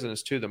their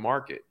business to the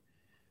market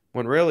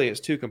when really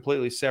it's 2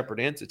 completely separate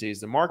entities.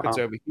 The market's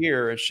over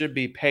here and should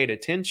be paid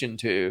attention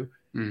to,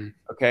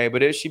 okay?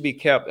 But it should be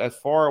kept as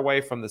far away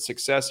from the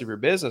success of your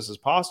business as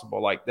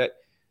possible. Like that,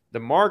 the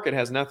market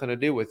has nothing to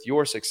do with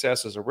your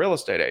success as a real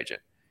estate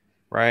agent,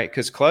 right?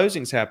 Because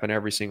closings happen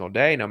every single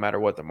day, no matter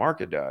what the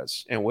market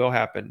does, and will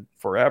happen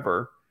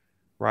forever,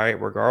 right?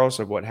 Regardless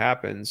of what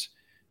happens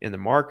in the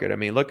market. I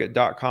mean, look at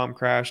 .com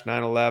crash,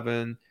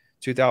 9/11,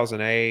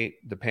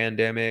 2008, the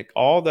pandemic,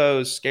 all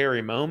those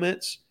scary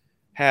moments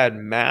had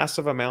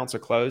massive amounts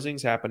of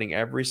closings happening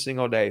every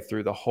single day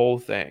through the whole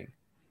thing,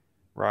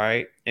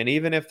 right? And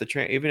even if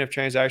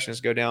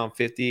transactions go down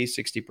 50,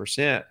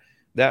 60%,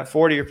 that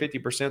 40 or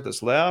 50%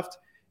 that's left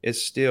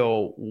is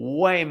still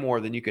way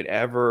more than you could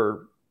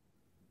ever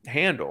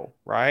handle,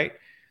 right?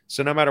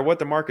 So no matter what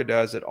the market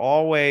does, it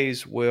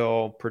always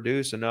will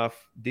produce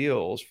enough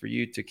deals for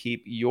you to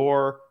keep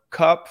your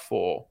cup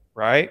full,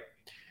 right?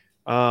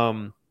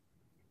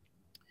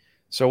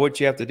 So what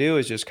you have to do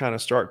is just kind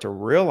of start to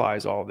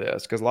realize all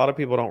this, because a lot of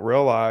people don't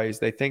realize,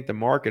 they think the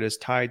market is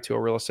tied to a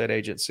real estate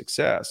agent's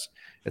success.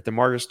 If the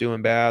market's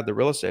doing bad, the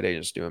real estate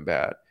agent's doing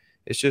bad.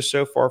 It's just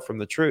so far from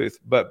the truth.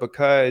 But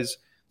because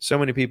so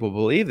many people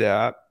believe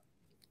that,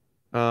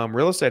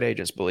 real estate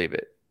agents believe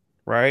it,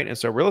 right? And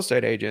so real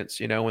estate agents,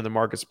 when the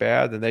market's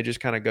bad, then they just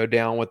kind of go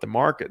down with the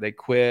market. They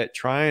quit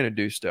trying to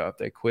do stuff.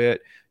 They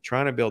quit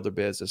trying to build a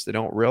business. They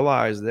don't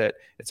realize that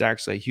it's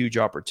actually a huge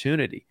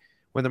opportunity.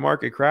 When the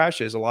market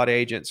crashes, a lot of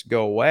agents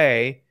go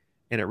away,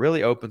 and it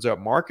really opens up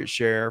market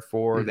share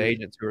for the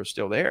agents who are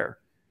still there,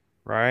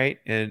 right?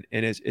 And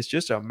it's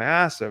just a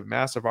massive,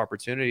 massive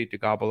opportunity to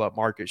gobble up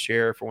market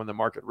share for when the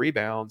market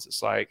rebounds.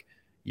 It's like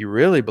you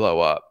really blow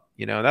up.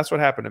 That's what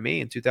happened to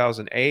me in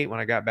 2008 when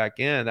I got back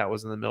in. That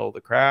was in the middle of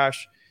the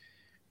crash.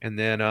 And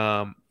then,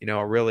 I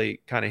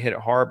really kind of hit it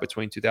hard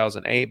between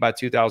 2008. By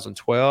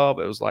 2012,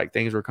 it was like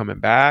things were coming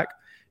back.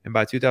 And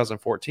by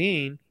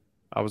 2014,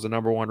 I was the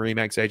number one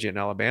RE/MAX agent in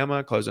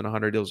Alabama, closing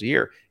 100 deals a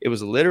year. It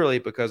was literally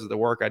because of the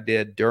work I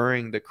did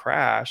during the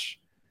crash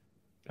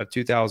of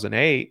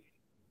 2008,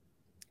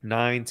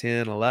 9,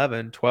 10,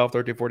 11, 12,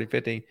 13, 14,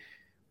 15,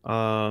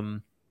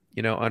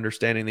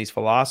 understanding these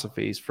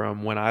philosophies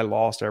from when I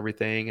lost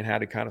everything and had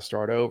to kind of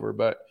start over.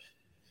 But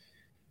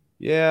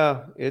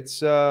yeah,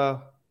 it's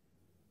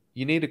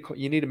you need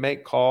to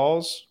make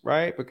calls,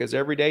 right? Because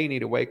every day you need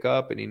to wake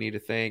up and you need to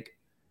think,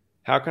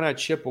 how can I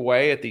chip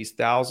away at these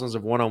thousands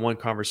of one-on-one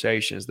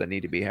conversations that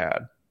need to be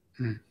had?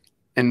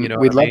 And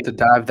we'd love to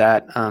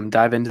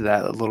dive into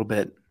that a little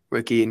bit,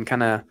 Ricky, and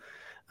kind of,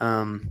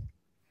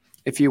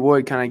 if you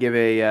would kind of give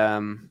a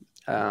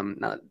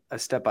not a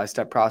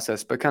step-by-step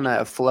process, but kind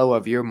of a flow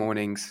of your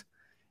mornings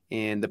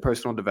in the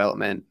personal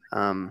development.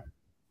 I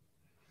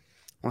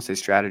won't say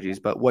strategies,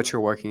 but what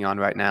you're working on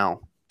right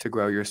now to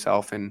grow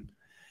yourself and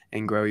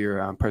grow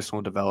your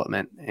personal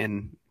development,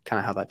 and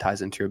kind of how that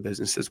ties into your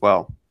business as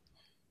well.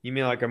 You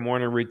mean like a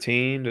morning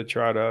routine to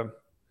try to,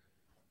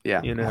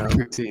 morning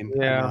routine.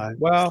 Yeah.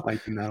 Well,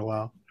 liking that a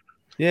while.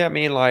 Yeah. I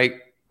mean,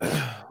 like,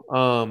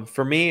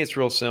 for me, it's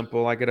real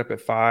simple. I get up at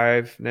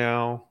 5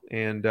 now,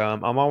 and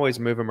I'm always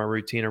moving my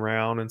routine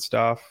around and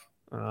stuff.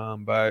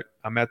 But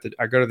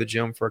I go to the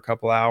gym for a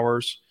couple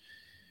hours.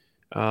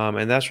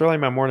 And that's really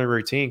my morning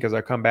routine, because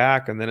I come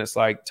back and then it's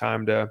like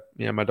time to,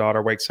 my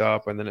daughter wakes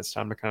up, and then it's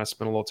time to kind of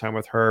spend a little time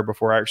with her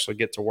before I actually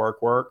get to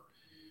work.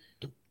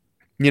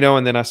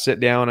 And then I sit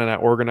down and I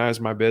organize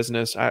my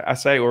business. I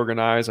say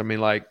organize, I mean,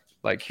 like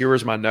here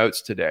is my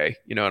notes today.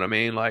 You know what I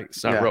mean? Like,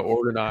 it's not real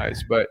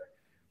organized, but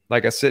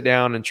like I sit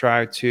down and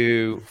try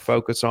to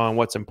focus on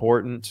what's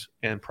important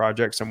and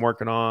projects I'm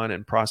working on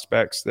and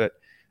prospects that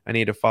I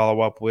need to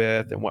follow up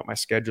with and what my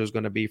schedule is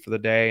going to be for the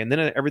day. And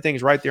then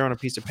everything's right there on a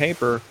piece of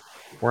paper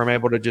where I'm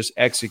able to just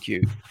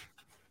execute.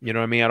 You know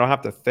what I mean? I don't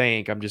have to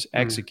think. I'm just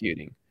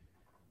executing,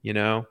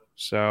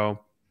 So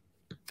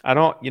I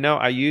don't,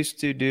 I used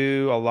to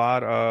do a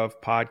lot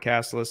of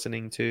podcast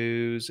listening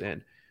tos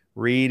and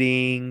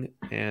reading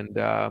and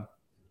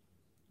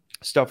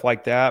stuff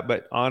like that.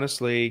 But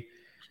honestly,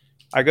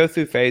 I go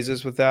through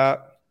phases with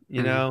that,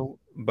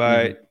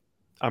 but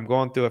I'm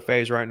going through a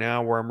phase right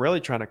now where I'm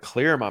really trying to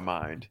clear my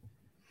mind.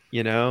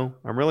 I'm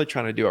really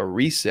trying to do a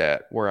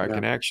reset where I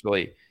can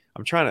actually,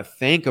 I'm trying to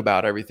think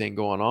about everything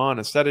going on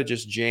instead of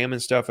just jamming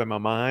stuff in my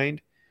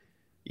mind,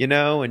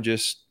 and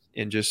just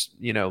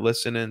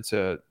listening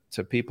to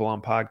people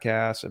on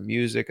podcasts and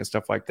music and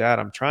stuff like that.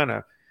 I'm trying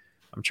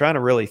to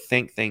really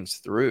think things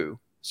through.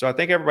 So I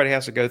think everybody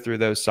has to go through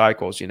those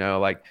cycles,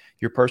 like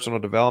your personal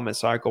development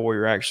cycle, where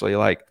you're actually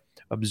like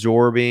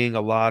absorbing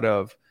a lot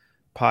of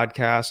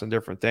podcasts and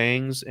different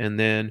things. And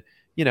then,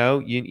 you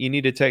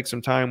need to take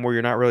some time where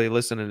you're not really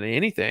listening to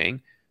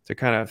anything to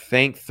kind of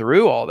think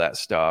through all that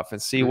stuff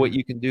and see what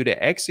you can do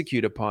to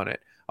execute upon it.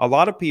 A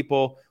lot of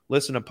people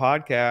listen to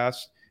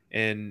podcasts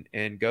and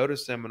go to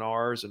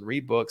seminars and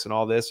read books and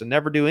all this and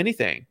never do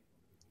anything,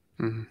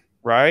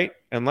 right?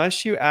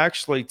 Unless you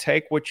actually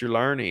take what you're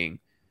learning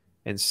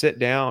and sit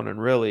down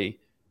and really,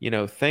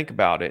 think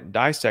about it and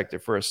dissect it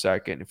for a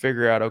second and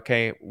figure out,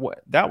 okay,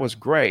 that was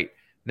great.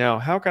 Now,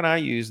 how can I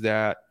use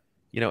that,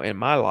 in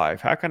my life?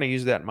 How can I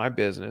use that in my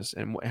business?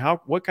 And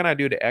what can I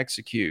do to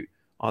execute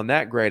on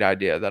that great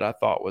idea that I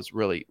thought was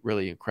really,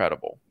 really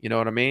incredible? You know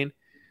what I mean?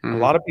 A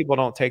lot of people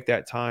don't take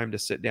that time to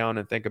sit down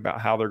and think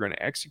about how they're going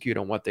to execute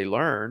on what they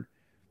learned,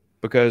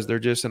 because they're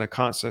just in a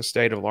constant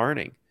state of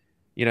learning.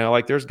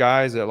 Like there's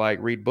guys that like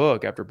read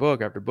book after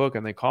book after book,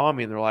 and they call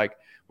me and they're like,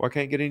 well, I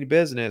can't get any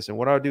business. And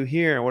what do I do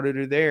here? And what do I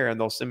do there? And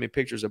they'll send me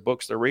pictures of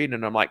books they're reading.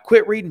 And I'm like,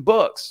 quit reading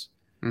books.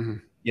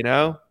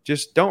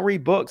 Just don't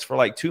read books for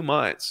like 2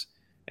 months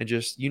and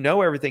just,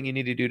 everything you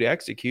need to do to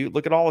execute.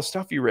 Look at all the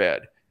stuff you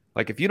read.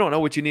 Like, if you don't know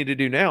what you need to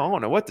do now, I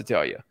don't know what to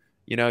tell you.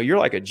 You're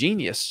like a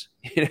genius,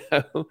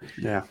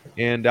 Yeah.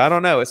 And I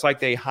don't know. It's like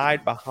they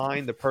hide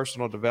behind the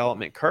personal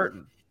development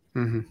curtain.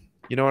 Mm-hmm.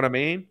 You know what I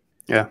mean?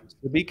 Yeah.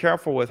 So be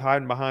careful with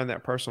hiding behind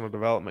that personal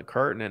development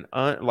curtain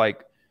and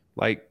like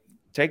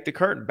take the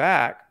curtain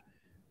back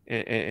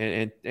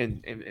and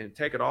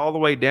take it all the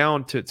way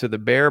down to the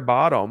bare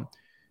bottom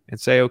and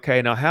say,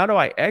 okay, now how do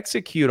I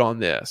execute on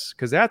this?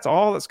 Because that's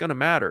all that's going to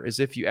matter is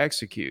if you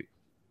execute.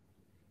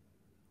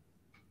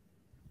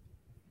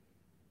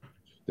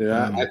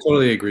 Yeah, I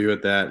totally agree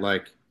with that.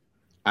 Like,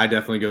 I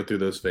definitely go through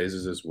those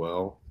phases as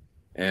well.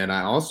 And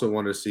I also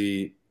want to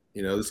see,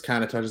 this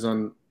kind of touches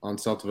on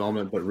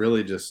self-development, but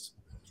really just,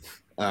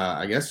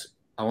 I guess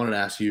I wanted to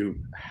ask you,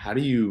 how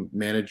do you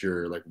manage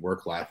your like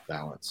work-life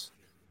balance?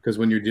 Because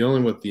when you're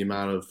dealing with the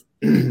amount of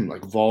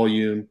like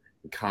volume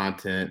and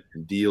content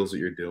and deals that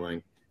you're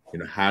doing,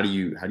 how do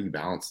you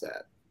balance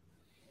that?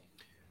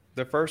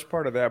 The first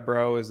part of that,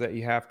 bro, is that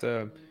you have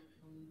to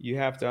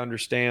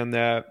understand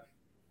that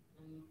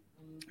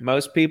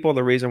most people,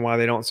 the reason why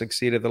they don't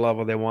succeed at the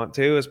level they want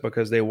to is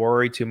because they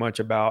worry too much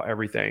about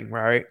everything,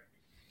 right?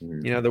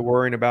 Mm-hmm. They're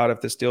worrying about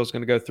if this deal is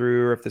going to go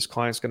through or if this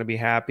client's going to be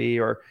happy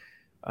or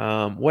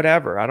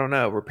whatever. I don't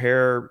know,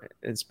 repair,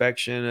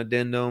 inspection,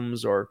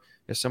 addendums, or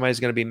if somebody's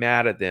going to be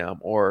mad at them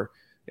or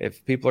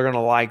if people are going to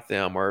like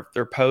them or if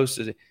their post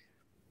is,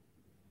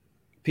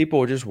 people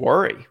will just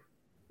worry,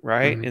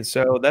 right? Mm-hmm. And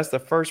so that's the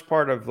first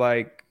part of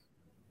like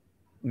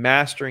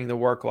mastering the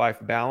work-life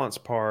balance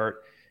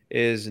part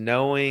is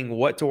knowing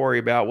what to worry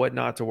about, what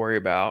not to worry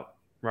about,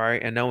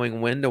 right? And knowing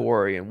when to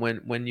worry and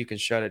when you can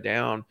shut it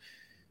down.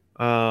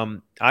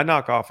 I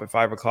knock off at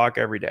 5 o'clock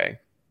every day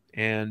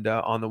and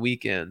on the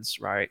weekends,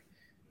 right?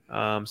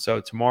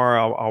 So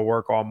tomorrow I'll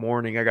work all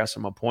morning. I got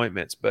some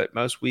appointments, but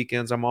most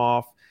weekends I'm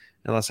off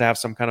unless I have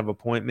some kind of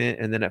appointment.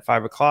 And then at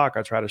 5 o'clock,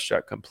 I try to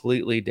shut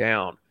completely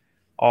down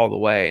all the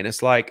way. And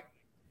it's like,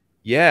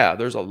 yeah,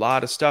 there's a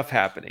lot of stuff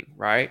happening,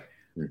 right?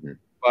 Mm-hmm.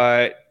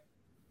 But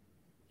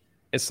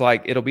it's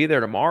like, it'll be there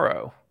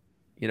tomorrow.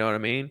 You know what I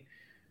mean?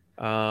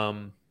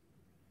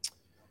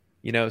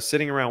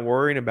 Sitting around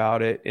worrying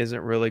about it isn't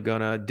really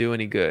going to do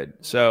any good.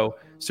 So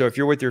if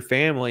you're with your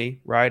family,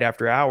 right,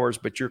 after hours,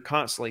 but you're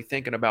constantly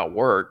thinking about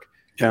work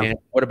and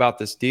what about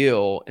this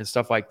deal and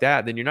stuff like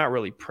that, then you're not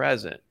really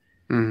present.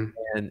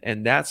 Mm-hmm.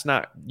 And that's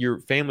not,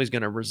 your family's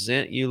going to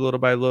resent you little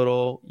by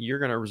little. You're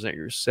going to resent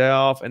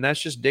yourself. And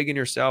that's just digging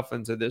yourself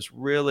into this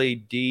really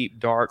deep,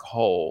 dark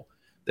hole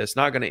that's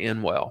not going to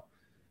end well.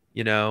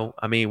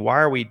 I mean, why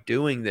are we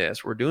doing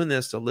this? We're doing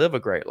this to live a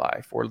great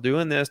life. We're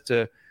doing this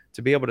to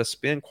be able to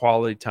spend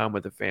quality time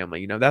with the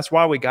family. That's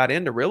why we got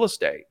into real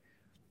estate,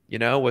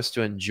 was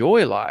to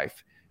enjoy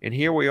life. And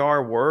here we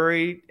are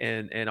worried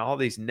and all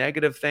these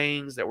negative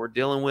things that we're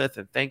dealing with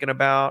and thinking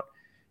about.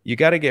 You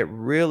got to get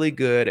really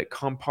good at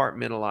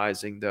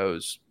compartmentalizing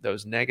those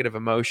negative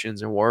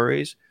emotions and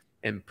worries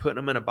and putting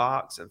them in a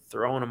box and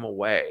throwing them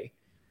away.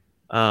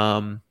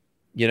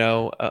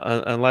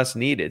 Unless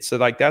needed. So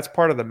like, that's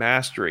part of the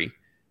mastery,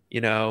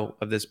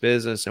 of this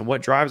business and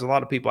what drives a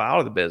lot of people out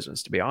of the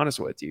business, to be honest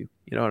with you.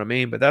 You know what I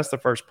mean? But that's the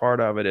first part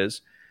of it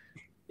is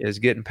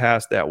getting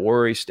past that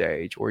worry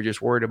stage where you're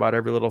just worried about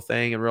every little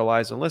thing and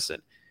realizing,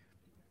 listen,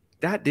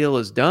 that deal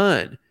is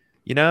done.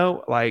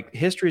 Like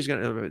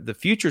the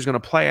future is going to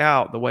play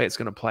out the way it's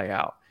going to play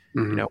out,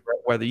 Mm-hmm.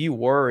 Whether you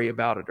worry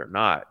about it or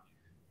not.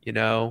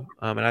 And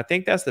I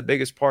think that's the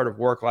biggest part of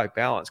work-life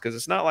balance, because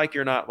it's not like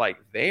you're not like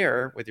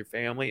there with your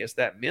family. It's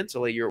that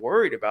mentally you're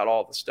worried about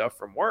all the stuff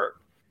from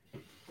work.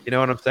 You know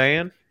what I'm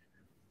saying?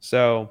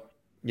 So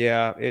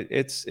yeah,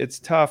 it's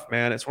tough,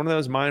 man. It's one of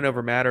those mind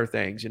over matter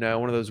things,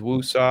 one of those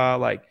woo-saw,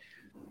 like,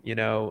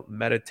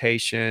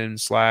 meditation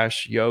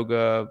 /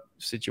 yoga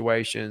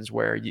situations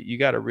where you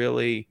got to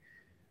really,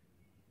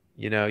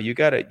 you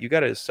got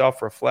to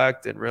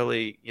self-reflect and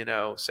really,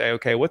 say,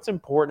 okay, what's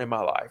important in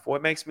my life?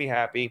 What makes me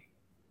happy?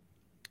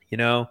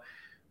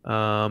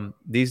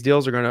 These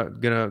deals are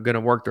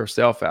gonna work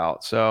themselves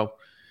out. So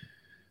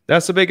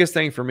that's the biggest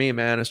thing for me,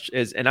 man,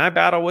 is and I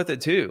battle with it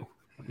too.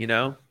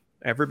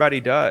 Everybody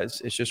does.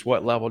 It's just,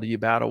 what level do you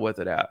battle with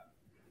it at?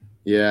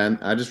 Yeah. And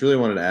I just really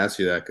wanted to ask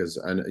you that because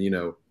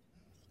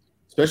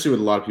especially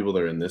with a lot of people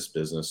that are in this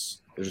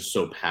business, they're just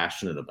so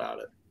passionate about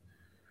it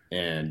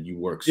and you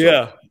work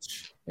so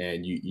much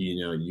and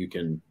you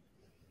can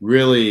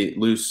really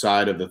lose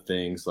sight of the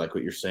things like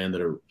what you're saying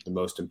that are the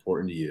most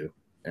important to you.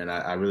 And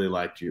I really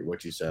liked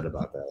what you said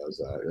about that. I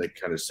was like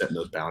kind of setting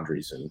those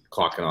boundaries and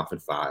clocking off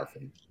at 5.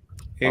 And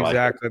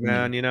exactly,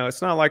 man.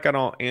 It's not like I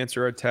don't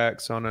answer a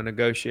text on a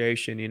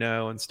negotiation,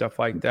 and stuff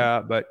like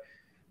that. But,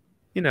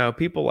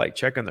 people like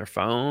checking their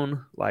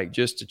phone, like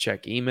just to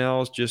check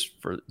emails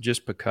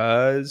just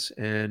because.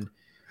 And,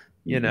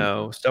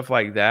 stuff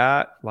like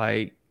that.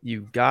 Like,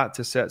 you've got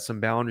to set some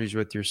boundaries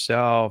with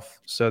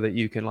yourself so that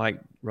you can like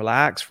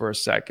relax for a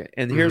second.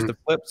 And here's the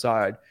flip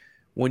side.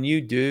 When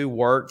you do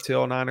work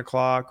till 9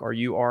 o'clock, or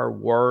you are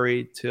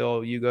worried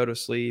till you go to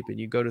sleep, and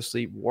you go to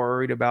sleep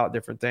worried about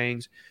different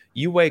things,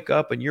 you wake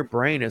up and your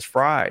brain is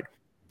fried.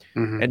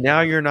 And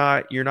now you're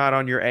not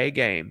on your A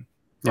game,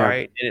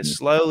 right? And it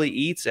slowly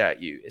eats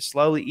at you. It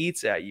slowly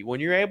eats at you.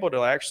 When you're able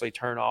to actually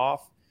turn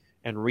off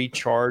and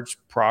recharge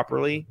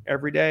properly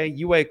every day,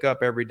 you wake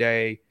up every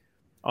day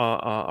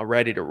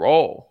ready to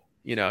roll.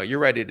 You're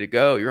ready to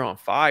go. You're on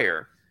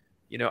fire.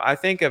 I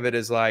think of it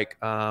as like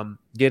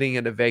getting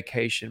into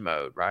vacation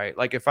mode, right?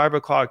 Like at 5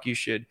 o'clock, you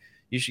should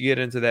get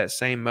into that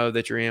same mode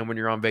that you're in when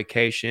you're on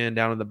vacation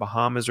down in the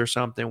Bahamas or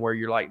something, where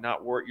you're like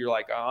not worried. You're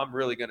like, oh, I'm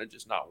really going to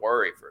just not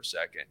worry for a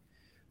second.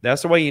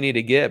 That's the way you need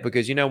to get,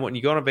 because when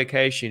you go on a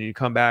vacation and you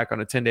come back on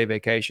a 10-day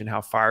vacation,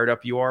 how fired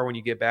up you are when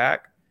you get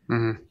back,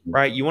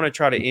 right? You want to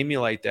try to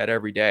emulate that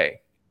every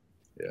day,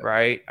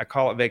 right? I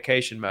call it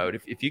vacation mode.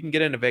 If you can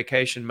get into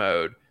vacation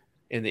mode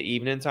in the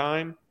evening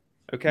time,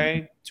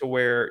 okay, to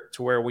where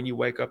when you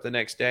wake up the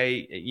next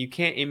day, you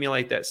can't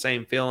emulate that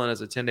same feeling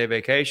as a 10-day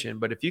vacation,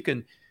 but if you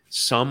can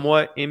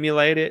somewhat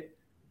emulate it,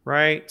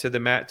 right, to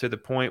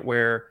the point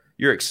where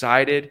you're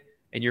excited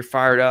and you're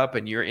fired up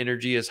and your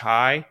energy is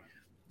high,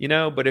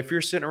 but if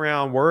you're sitting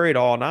around worried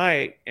all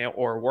night,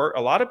 or work,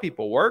 a lot of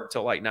people work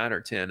till like 9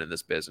 or 10 in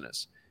this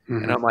business.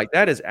 And I'm like,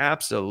 that is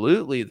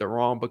absolutely the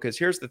wrong, because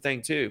here's the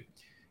thing too.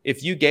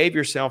 If you gave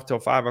yourself till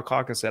 5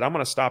 o'clock and said, I'm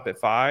going to stop at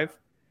 5,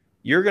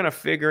 you're going to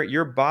figure,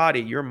 your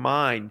body, your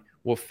mind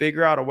will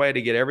figure out a way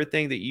to get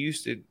everything that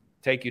used to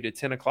take you to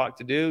 10 o'clock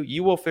to do.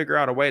 You will figure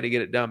out a way to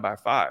get it done by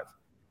 5,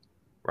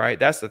 right?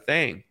 That's the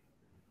thing.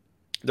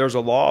 There's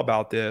a law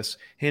about this.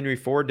 Henry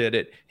Ford did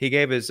it. He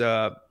gave his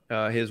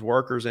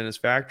workers in his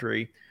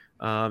factory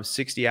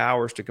 60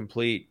 hours to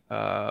complete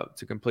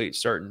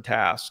certain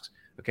tasks.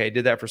 Okay,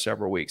 did that for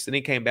several weeks. Then he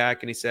came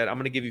back and he said, I'm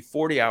going to give you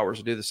 40 hours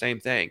to do the same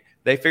thing.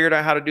 They figured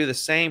out how to do the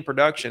same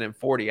production in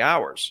 40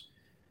 hours,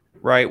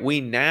 right?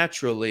 We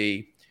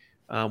naturally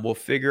will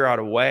figure out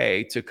a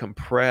way to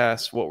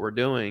compress what we're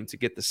doing to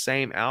get the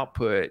same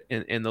output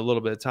in the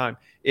little bit of time.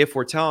 If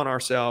we're telling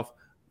ourselves,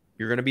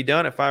 you're going to be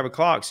done at 5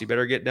 o'clock, so you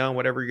better get done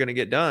whatever you're going to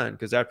get done,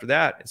 because after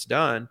that, it's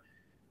done.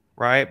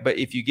 Right. But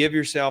if you give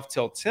yourself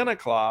till 10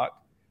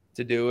 o'clock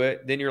to do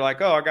it, then you're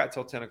like, oh, I got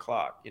till 10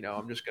 o'clock.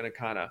 I'm just going to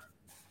kind of,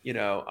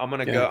 I'm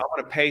going to go, I'm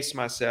going to pace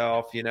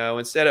myself,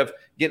 instead of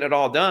getting it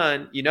all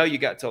done, you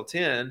got till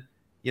 10,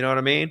 you know what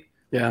I mean?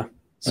 Yeah.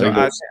 So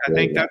I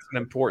think that's an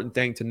important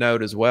thing to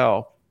note as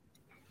well.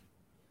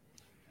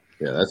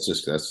 Yeah.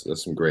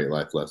 That's some great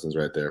life lessons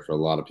right there for a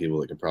lot of people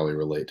that can probably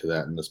relate to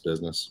that in this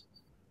business.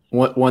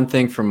 One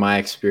thing from my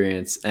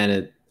experience,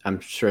 and I'm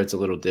sure it's a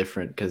little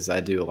different because I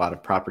do a lot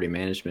of property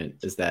management,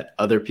 is that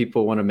other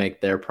people want to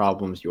make their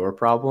problems your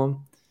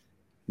problem,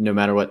 no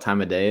matter what time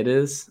of day it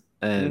is.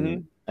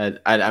 And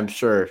I'm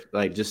sure,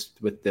 like,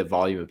 just with the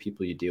volume of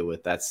people you deal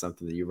with, that's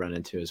something that you run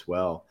into as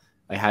well.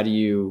 Like, how do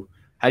you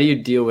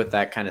deal with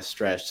that kind of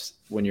stress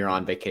when you're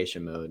on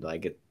vacation mode?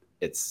 Like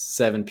it's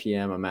 7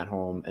 p.m. I'm at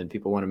home and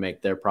people want to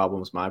make their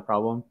problems my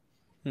problem.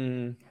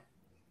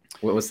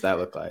 What's that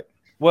look like?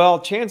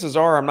 Well, chances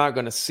are I'm not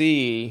going to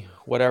see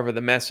whatever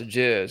the message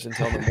is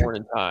until the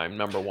morning time,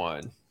 number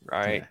one,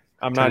 right? Yeah.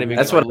 I'm not even.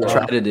 That's what I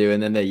try to do,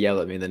 and then they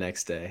yell at me the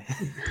next day.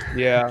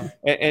 Yeah,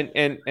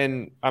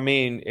 and I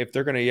mean, if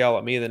they're going to yell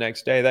at me the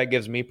next day, that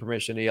gives me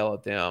permission to yell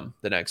at them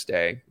the next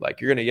day.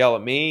 Like, you're going to yell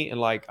at me, and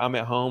like I'm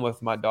at home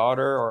with my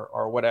daughter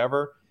or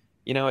whatever.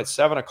 It's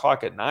 7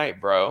 o'clock at night,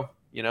 bro.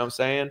 You know what I'm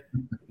saying?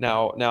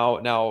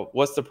 Now,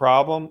 what's the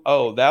problem?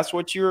 Oh, that's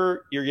what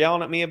you're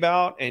yelling at me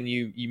about, and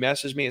you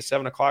messaged me at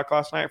 7 o'clock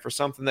last night for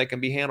something that can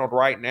be handled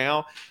right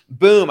now.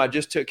 Boom! I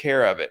just took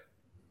care of it.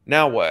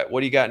 Now what?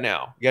 What do you got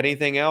now? You got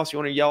anything else you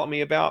want to yell at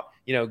me about?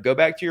 Go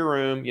back to your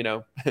room.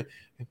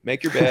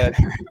 Make your bed.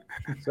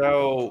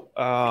 So,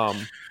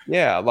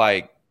 yeah,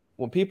 like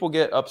when people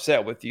get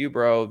upset with you,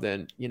 bro,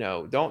 then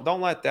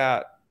don't let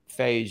that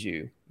phase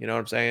you. You know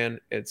what I'm saying?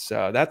 It's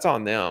that's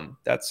on them.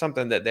 That's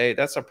something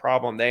that's a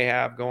problem they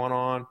have going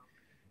on.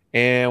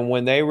 And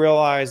when they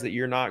realize that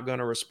you're not going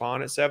to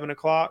respond at 7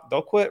 o'clock,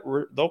 they'll quit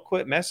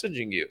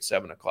messaging you at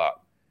 7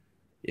 o'clock.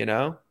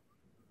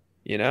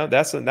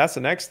 That's the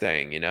next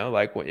thing.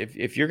 Like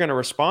if you're going to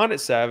respond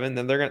at 7,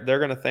 then they're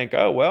going to think,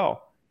 oh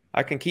well,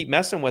 I can keep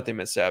messing with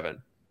him at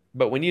 7.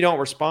 But when you don't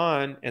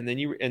respond, and then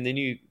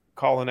you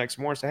call the next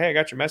morning and say, hey, I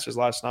got your message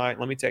last night.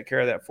 Let me take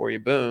care of that for you.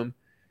 Boom.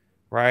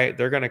 Right?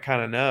 They're going to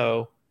kind of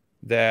know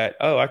that,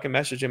 oh, I can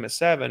message him at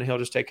 7. He'll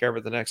just take care of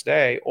it the next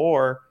day,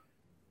 or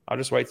I'll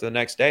just wait till the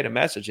next day to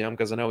message him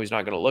because I know he's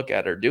not going to look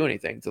at it or do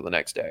anything till the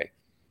next day.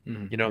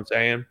 Mm-hmm. You know what I'm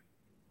saying?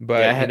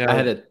 But yeah, I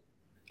had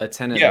a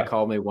tenant that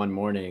called me one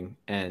morning,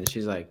 and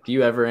she's like, do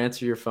you ever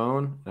answer your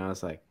phone? And I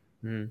was like,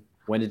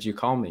 when did you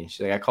call me?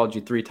 She's like, I called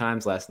you 3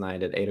 times last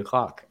night at 8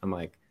 o'clock. I'm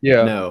like,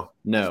 no,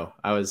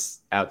 I was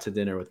out to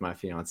dinner with my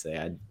fiance.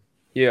 And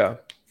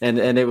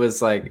it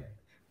was like,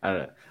 I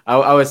don't know. I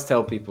always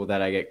tell people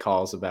that I get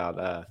calls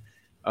about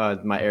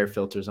My air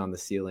filter's on the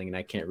ceiling and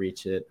I can't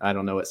reach it. I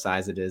don't know what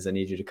size it is. I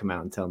need you to come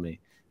out and tell me.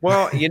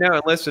 Well,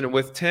 and listen,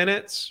 with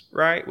tenants,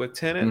 right? With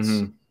tenants,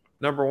 Mhm.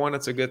 number one,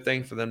 it's a good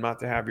thing for them not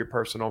to have your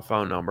personal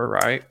phone number,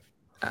 right?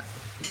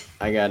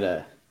 I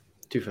got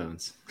 2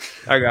 phones.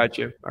 I got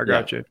you.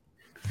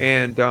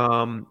 And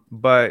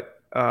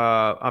but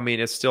I mean,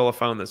 it's still a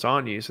phone that's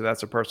on you, so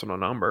that's a personal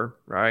number,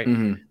 right?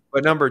 Mhm.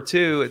 But number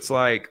two, it's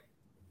like,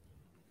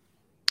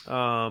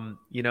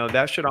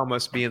 that should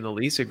almost be in the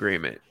lease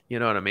agreement. You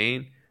know what I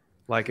mean?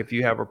 Like if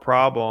you have a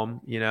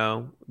problem,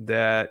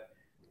 that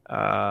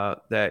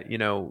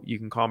you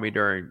can call me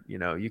during,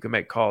 you can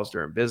make calls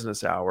during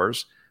business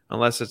hours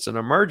unless it's an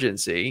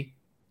emergency,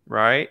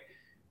 right?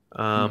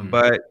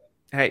 But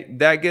hey,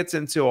 that gets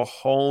into a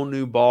whole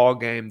new ball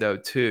game though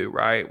too,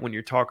 right? When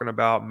you're talking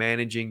about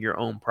managing your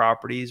own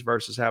properties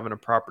versus having a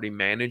property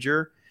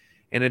manager.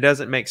 And it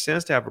doesn't make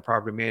sense to have a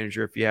property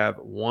manager if you have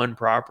 1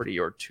 property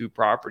or 2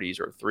 properties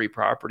or 3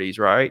 properties,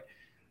 right?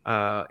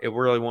 It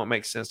really won't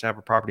make sense to have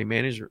a property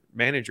manager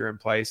in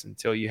place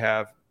until you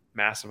have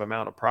massive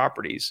amount of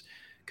properties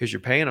because you're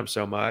paying them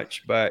so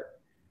much. But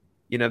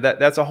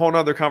that's a whole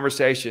nother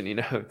conversation,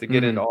 to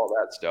get into all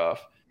that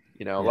stuff.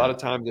 A lot of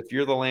times if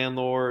you're the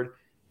landlord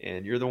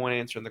and you're the one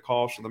answering the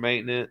calls for the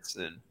maintenance,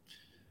 and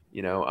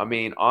I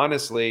mean,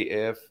 honestly,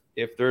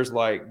 if there's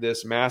like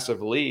this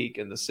massive leak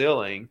in the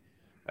ceiling,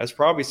 that's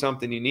probably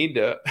something you need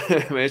to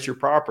I mean, it's your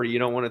property, you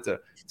don't want it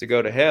to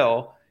go to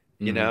hell.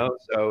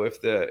 So if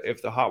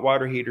the hot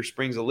water heater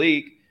springs a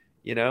leak,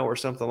 or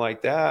something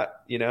like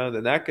that,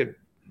 then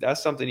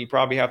that's something you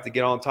probably have to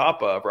get on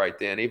top of right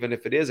then, even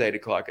if it is 8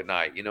 o'clock at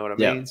night. You know what I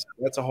mean? So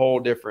that's a whole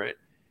different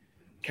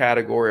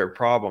category of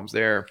problems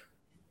there.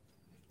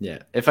 Yeah.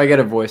 If I get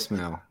a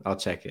voicemail, I'll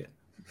check it.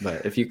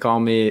 But if you call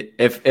me,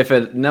 if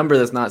a number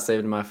that's not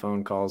saved in my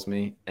phone calls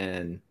me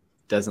and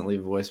doesn't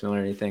leave a voicemail or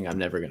anything, I'm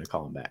never going to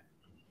call them back.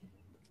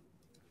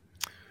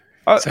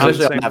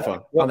 Especially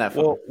on that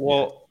phone.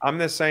 Well, I'm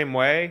the same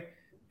way.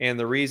 And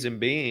the reason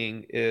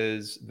being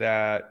is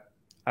that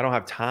I don't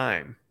have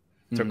time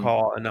to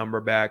call a number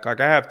back.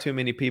 Like I have too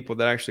many people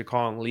that actually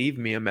call and leave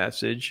me a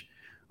message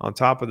on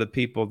top of the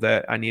people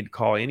that I need to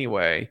call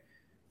anyway.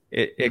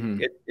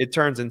 It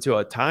turns into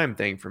a time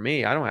thing for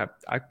me.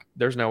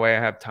 There's no way I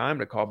have time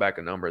to call back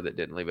a number that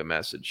didn't leave a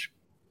message.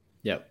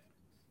 Yep.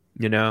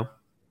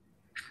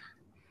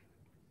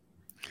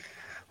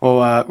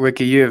 Well,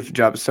 Ricky, you have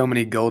dropped so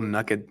many golden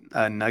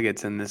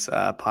nuggets in this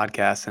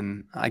podcast,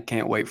 and I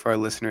can't wait for our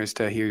listeners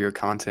to hear your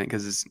content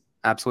because it's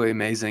absolutely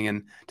amazing.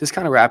 And just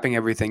kind of wrapping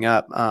everything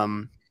up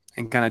and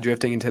kind of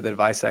drifting into the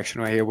advice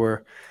section right here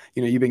where,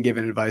 you've been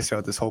giving advice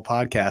throughout this whole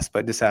podcast,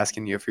 but just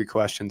asking you a few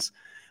questions.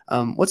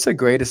 What's the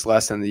greatest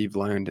lesson that you've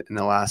learned in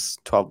the last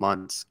 12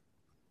 months?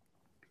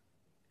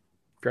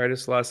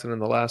 Greatest lesson in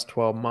the last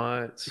 12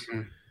 months.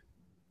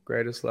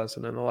 Greatest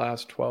lesson in the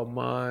last 12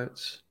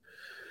 months.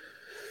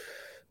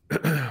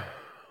 I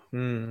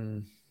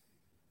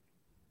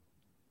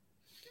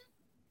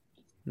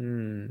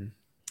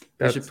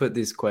should put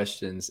these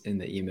questions in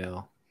the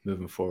email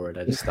moving forward.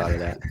 I just thought of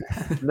that.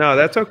 No,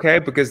 that's okay,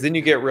 because then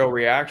you get real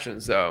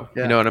reactions though.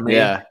 You know what I mean?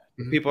 Yeah.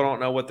 If people don't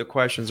know what the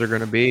questions are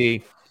going to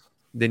be,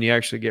 then you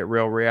actually get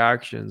real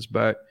reactions.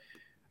 But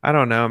I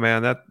don't know,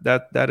 man.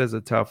 That is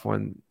a tough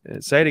one.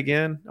 Say it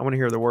again. I want to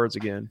hear the words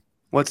again.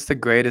 What's the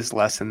greatest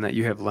lesson that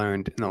you have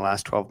learned in the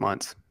last 12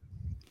 months?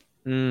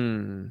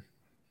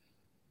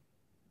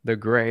 The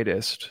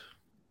greatest.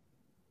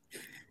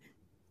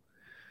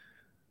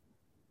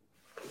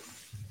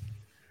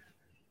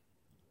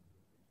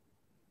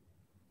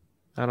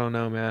 I don't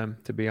know, man,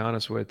 to be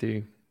honest with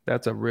you.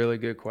 That's a really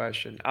good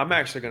question. I'm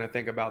actually going to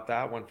think about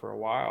that one for a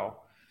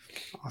while.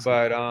 Awesome.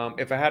 But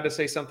if I had to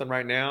say something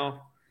right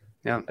now,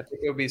 I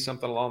think it would be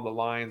something along the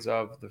lines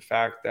of the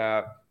fact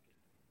that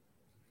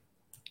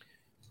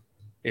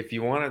if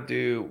you want to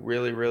do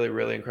really, really,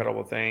 really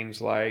incredible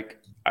things, like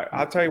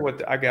I'll tell you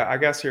what, I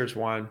guess here's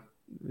one.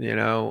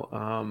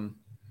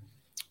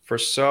 For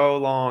so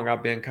long,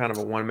 I've been kind of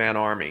a one-man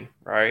army,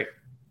 right?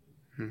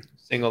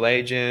 Single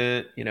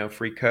agent,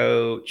 free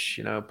coach,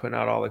 putting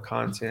out all the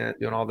content,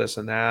 doing all this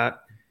and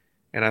that.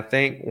 And I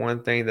think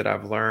one thing that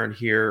I've learned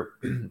here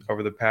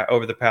over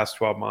the past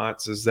 12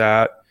 months is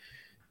that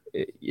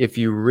if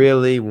you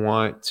really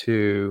want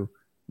to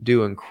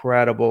do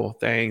incredible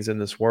things in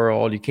this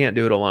world, you can't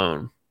do it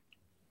alone.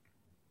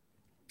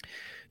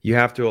 You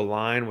have to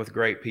align with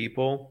great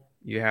people.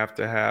 You have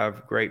to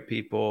have great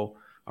people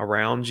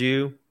around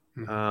you.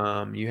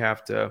 You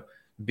have to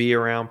be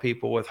around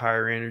people with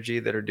higher energy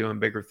that are doing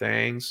bigger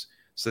things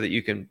so that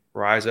you can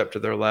rise up to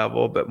their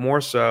level, but more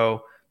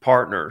so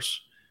partners.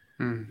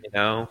 We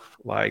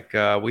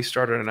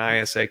started an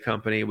ISA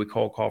company. We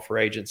cold call for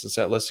agents and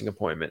set listing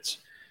appointments,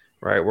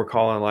 right? We're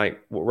calling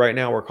right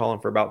now we're calling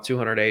for about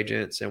 200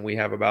 agents, and we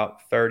have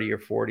about 30 or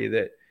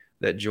 40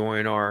 that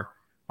join our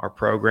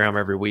program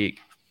every week.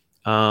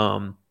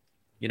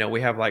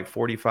 We have like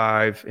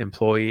 45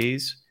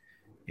 employees,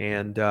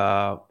 and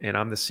I'm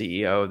the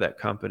CEO of that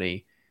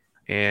company.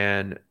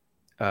 And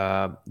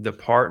the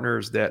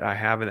partners that I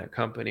have in that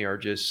company are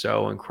just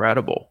so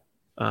incredible.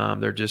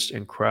 They're just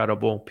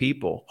incredible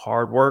people,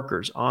 hard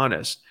workers,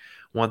 honest,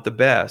 want the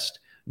best,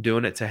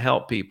 doing it to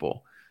help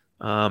people.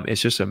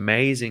 It's just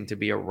amazing to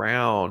be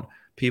around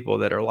people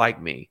that are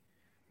like me,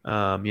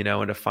 and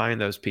to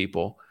find those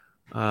people.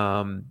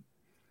 And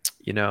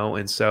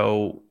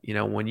so,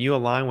 when you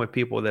align with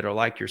people that are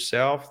like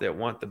yourself, that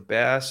want the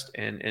best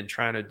and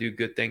trying to do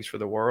good things for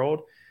the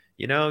world,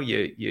 you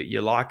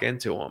lock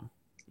into them,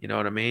 you know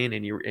what I mean?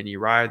 And you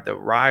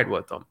ride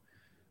with them.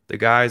 The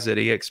guys at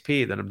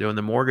EXP that I'm doing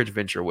the mortgage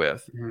venture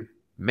with,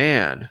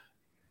 man,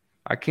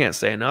 I can't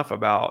say enough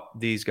about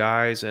these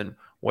guys and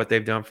what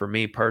they've done for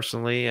me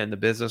personally and the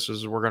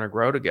businesses we're going to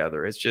grow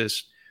together.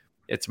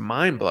 It's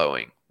mind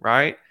blowing.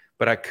 Right.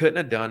 But I couldn't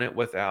have done it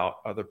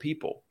without other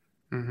people.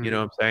 Mm-hmm. You know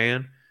what I'm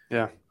saying?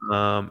 Yeah.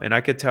 And I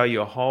could tell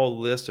you a whole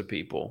list of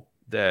people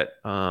that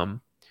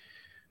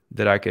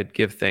I could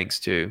give thanks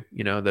to,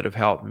 that have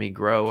helped me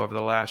grow over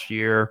the last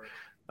year,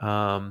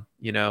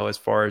 as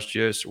far as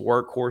just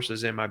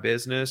workhorses in my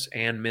business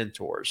and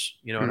mentors,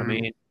 you know what I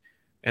mean?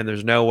 And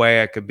there's no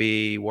way I could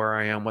be where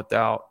I am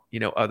without,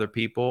 other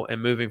people.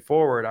 And moving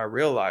forward, I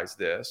realized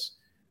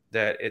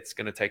that it's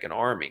going to take an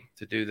army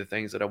to do the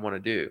things that I want to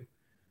do.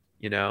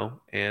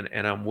 And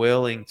I'm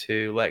willing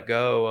to let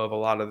go of a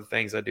lot of the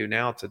things I do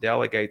now, to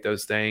delegate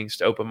those things,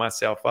 to open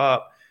myself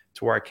up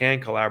to where I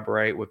can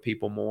collaborate with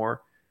people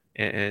more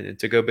and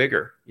to go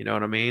bigger. You know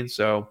what I mean?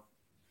 So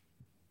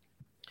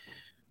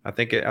I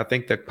think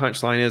the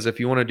punchline is, if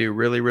you want to do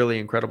really, really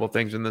incredible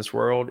things in this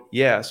world,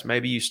 yes,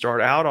 maybe you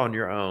start out on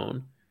your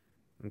own.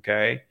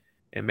 Okay.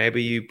 And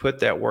maybe you put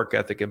that work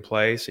ethic in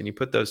place and you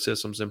put those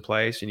systems in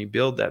place and you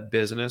build that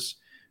business.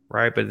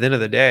 Right. But at the end of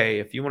the day,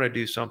 if you want to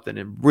do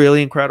something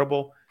really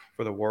incredible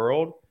for the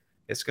world,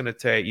 it's going to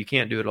take, you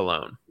can't do it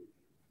alone.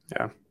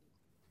 Yeah.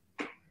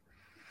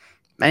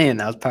 Man,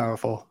 that was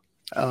powerful.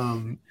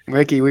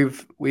 Ricky,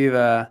 we've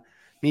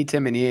me,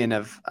 Tim, and Ian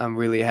have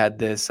really had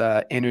this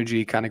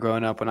energy kind of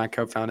growing up when I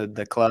co-founded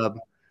the club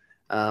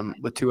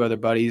with two other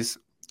buddies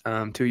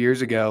 2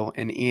 years ago,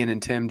 and Ian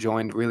and Tim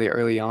joined really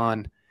early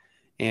on.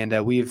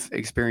 And we've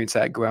experienced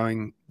that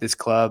growing this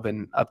club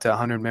and up to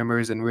 100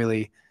 members, and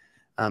really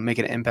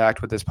making an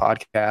impact with this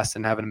podcast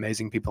and having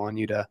amazing people on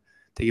you to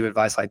give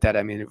advice like that.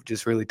 I mean, it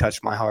just really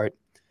touched my heart,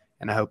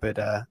 and I hope it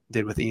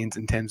did with Ian's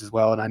and Tim's as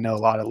well. And I know a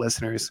lot of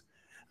listeners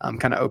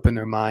kind of open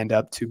their mind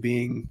up to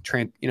being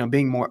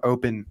more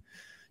open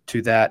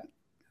to that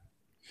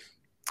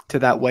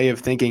way of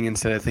thinking,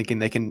 instead of thinking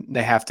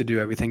they have to do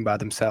everything by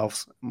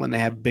themselves. When they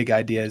have big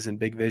ideas and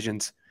big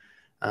visions,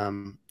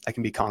 that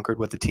can be conquered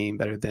with a team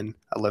better than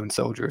a lone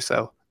soldier.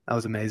 So that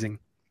was amazing.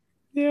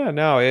 Yeah,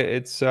 no,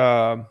 it's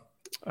they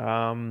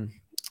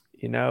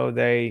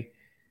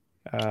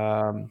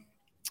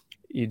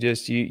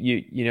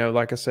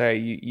like I say,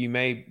 you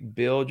may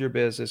build your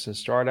business and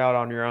start out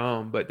on your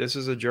own, but this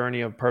is a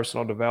journey of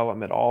personal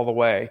development all the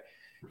way.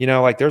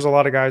 Like there's a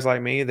lot of guys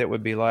like me that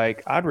would be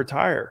like, I'd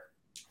retire,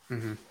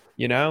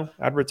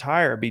 I'd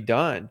retire, be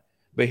done.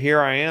 But here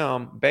I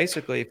am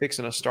basically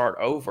fixing to start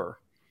over,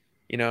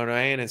 you know what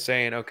I mean? And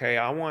saying, okay,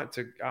 I want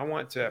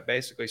to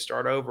basically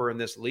start over in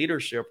this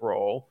leadership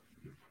role.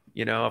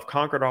 I've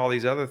conquered all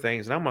these other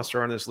things, and I'm going to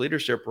start in this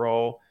leadership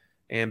role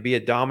and be a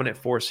dominant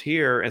force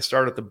here, and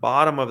start at the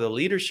bottom of the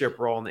leadership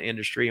role in the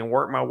industry and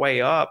work my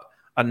way up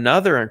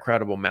another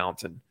incredible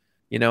mountain,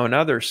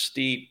 another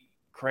steep,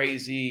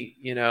 crazy,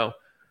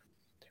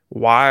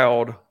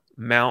 wild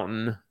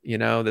mountain,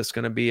 that's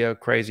going to be a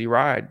crazy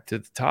ride to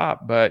the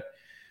top. But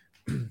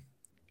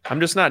I'm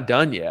just not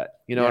done yet.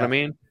 You know what I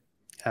mean?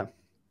 Yeah.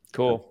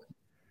 Cool.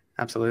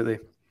 Absolutely.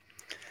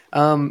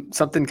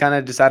 Something kind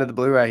of just out of the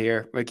blue right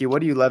here. Ricky,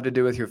 what do you love to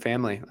do with your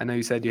family? I know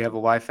you said you have a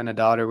wife and a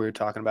daughter. We were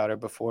talking about her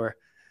before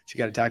she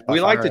got attacked by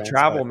We like to ants,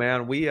 travel,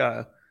 man. We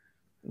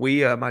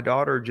my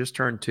daughter just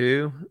turned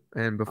 2,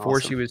 and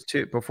before she was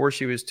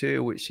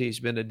 2, she's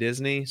been to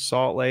Disney,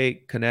 Salt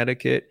Lake,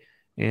 Connecticut,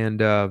 and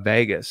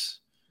Vegas.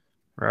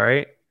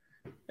 Right.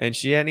 And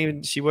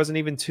she wasn't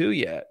even 2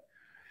 yet.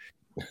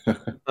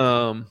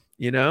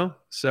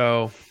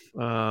 So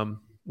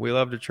we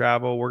love to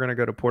travel. We're going to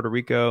go to Puerto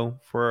Rico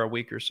for a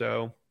week or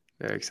so.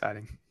 Very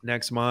exciting.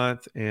 Next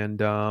month. And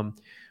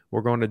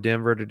we're going to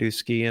Denver to do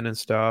skiing and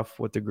stuff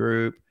with the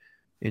group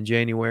in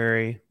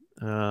January.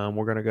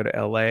 We're going to go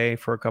to LA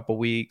for a couple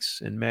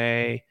weeks in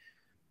May.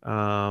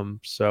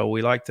 So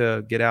we like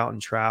to get out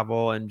and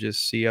travel and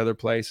just see other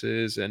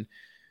places, and,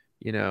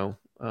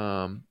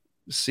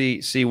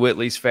 see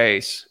Whitley's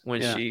face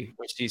when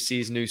she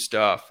sees new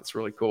stuff. It's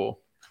really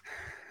cool.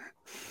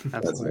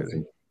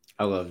 Absolutely.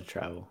 I love to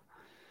travel.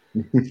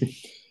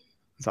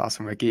 It's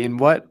awesome, Ricky. And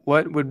what's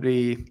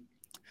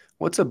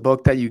a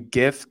book that you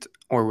gift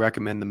or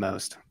recommend the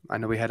most? I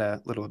know we had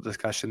a little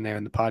discussion there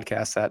in the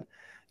podcast that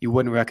you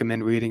wouldn't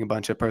recommend reading a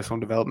bunch of personal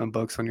development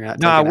books when you're not.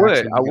 No, I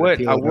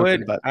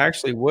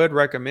actually would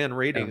recommend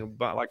reading,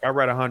 but like I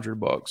read 100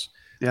 books.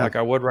 Yeah. Like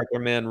I would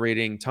recommend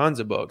reading tons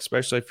of books,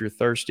 especially if you're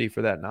thirsty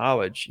for that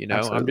knowledge.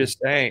 Absolutely.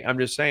 I'm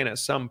just saying at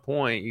some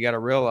point you got to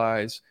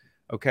realize,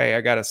 okay,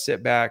 I got to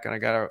sit back and I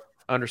got to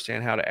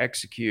understand how to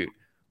execute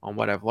on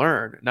what I've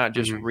learned, not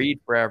just read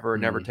forever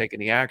and never take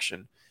any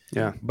action.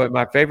 Yeah. But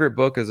my favorite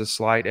book is A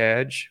Slight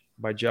Edge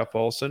by Jeff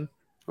Olson.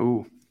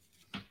 Ooh.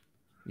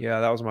 Yeah,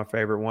 that was my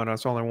favorite one.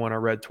 That's the only one I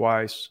read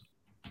twice.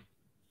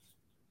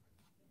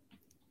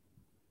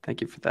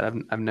 Thank you for that.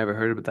 I've never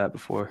heard of that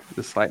before.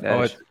 The Slight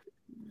Edge.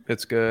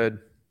 It's good.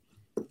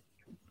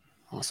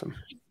 Awesome.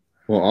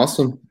 Well,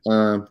 awesome.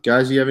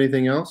 Guys, do you have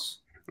anything else?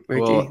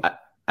 Ricky? Well,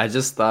 I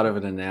just thought of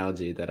an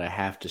analogy that I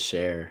have to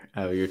share.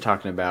 You're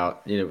talking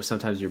about,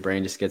 sometimes your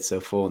brain just gets so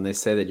full, and they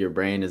say that your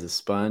brain is a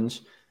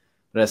sponge.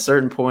 But at a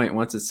certain point,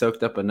 once it's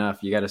soaked up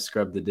enough, you got to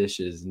scrub the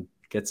dishes and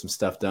get some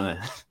stuff done,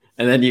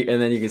 and then you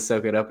can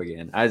soak it up we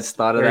I just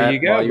thought of that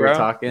while you were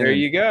talking. There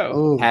you go.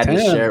 Ooh, Had Tim.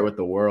 to share it with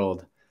the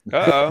world.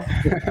 Uh-oh.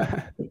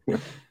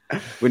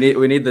 We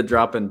need the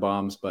drop in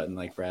bombs button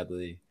like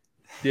Bradley.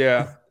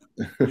 Yeah.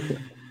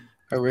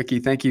 Oh, Ricky,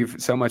 thank you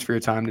so much for your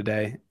time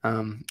today.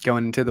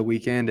 Going into the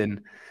weekend,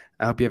 and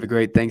I hope you have a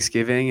great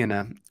Thanksgiving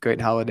and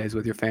great holidays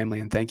with your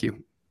family. And thank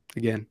you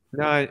again.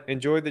 No, I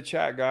enjoyed the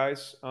chat,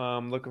 guys.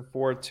 Looking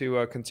forward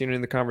to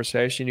continuing the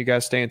conversation. You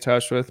guys stay in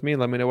touch with me and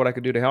let me know what I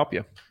can do to help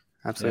you.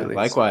 Absolutely.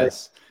 Yeah,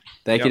 likewise.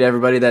 Thank you to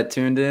everybody that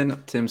tuned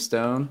in. Tim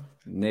Stone,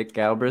 Nick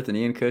Galbreath, and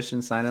Ian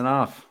Cushing signing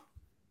off.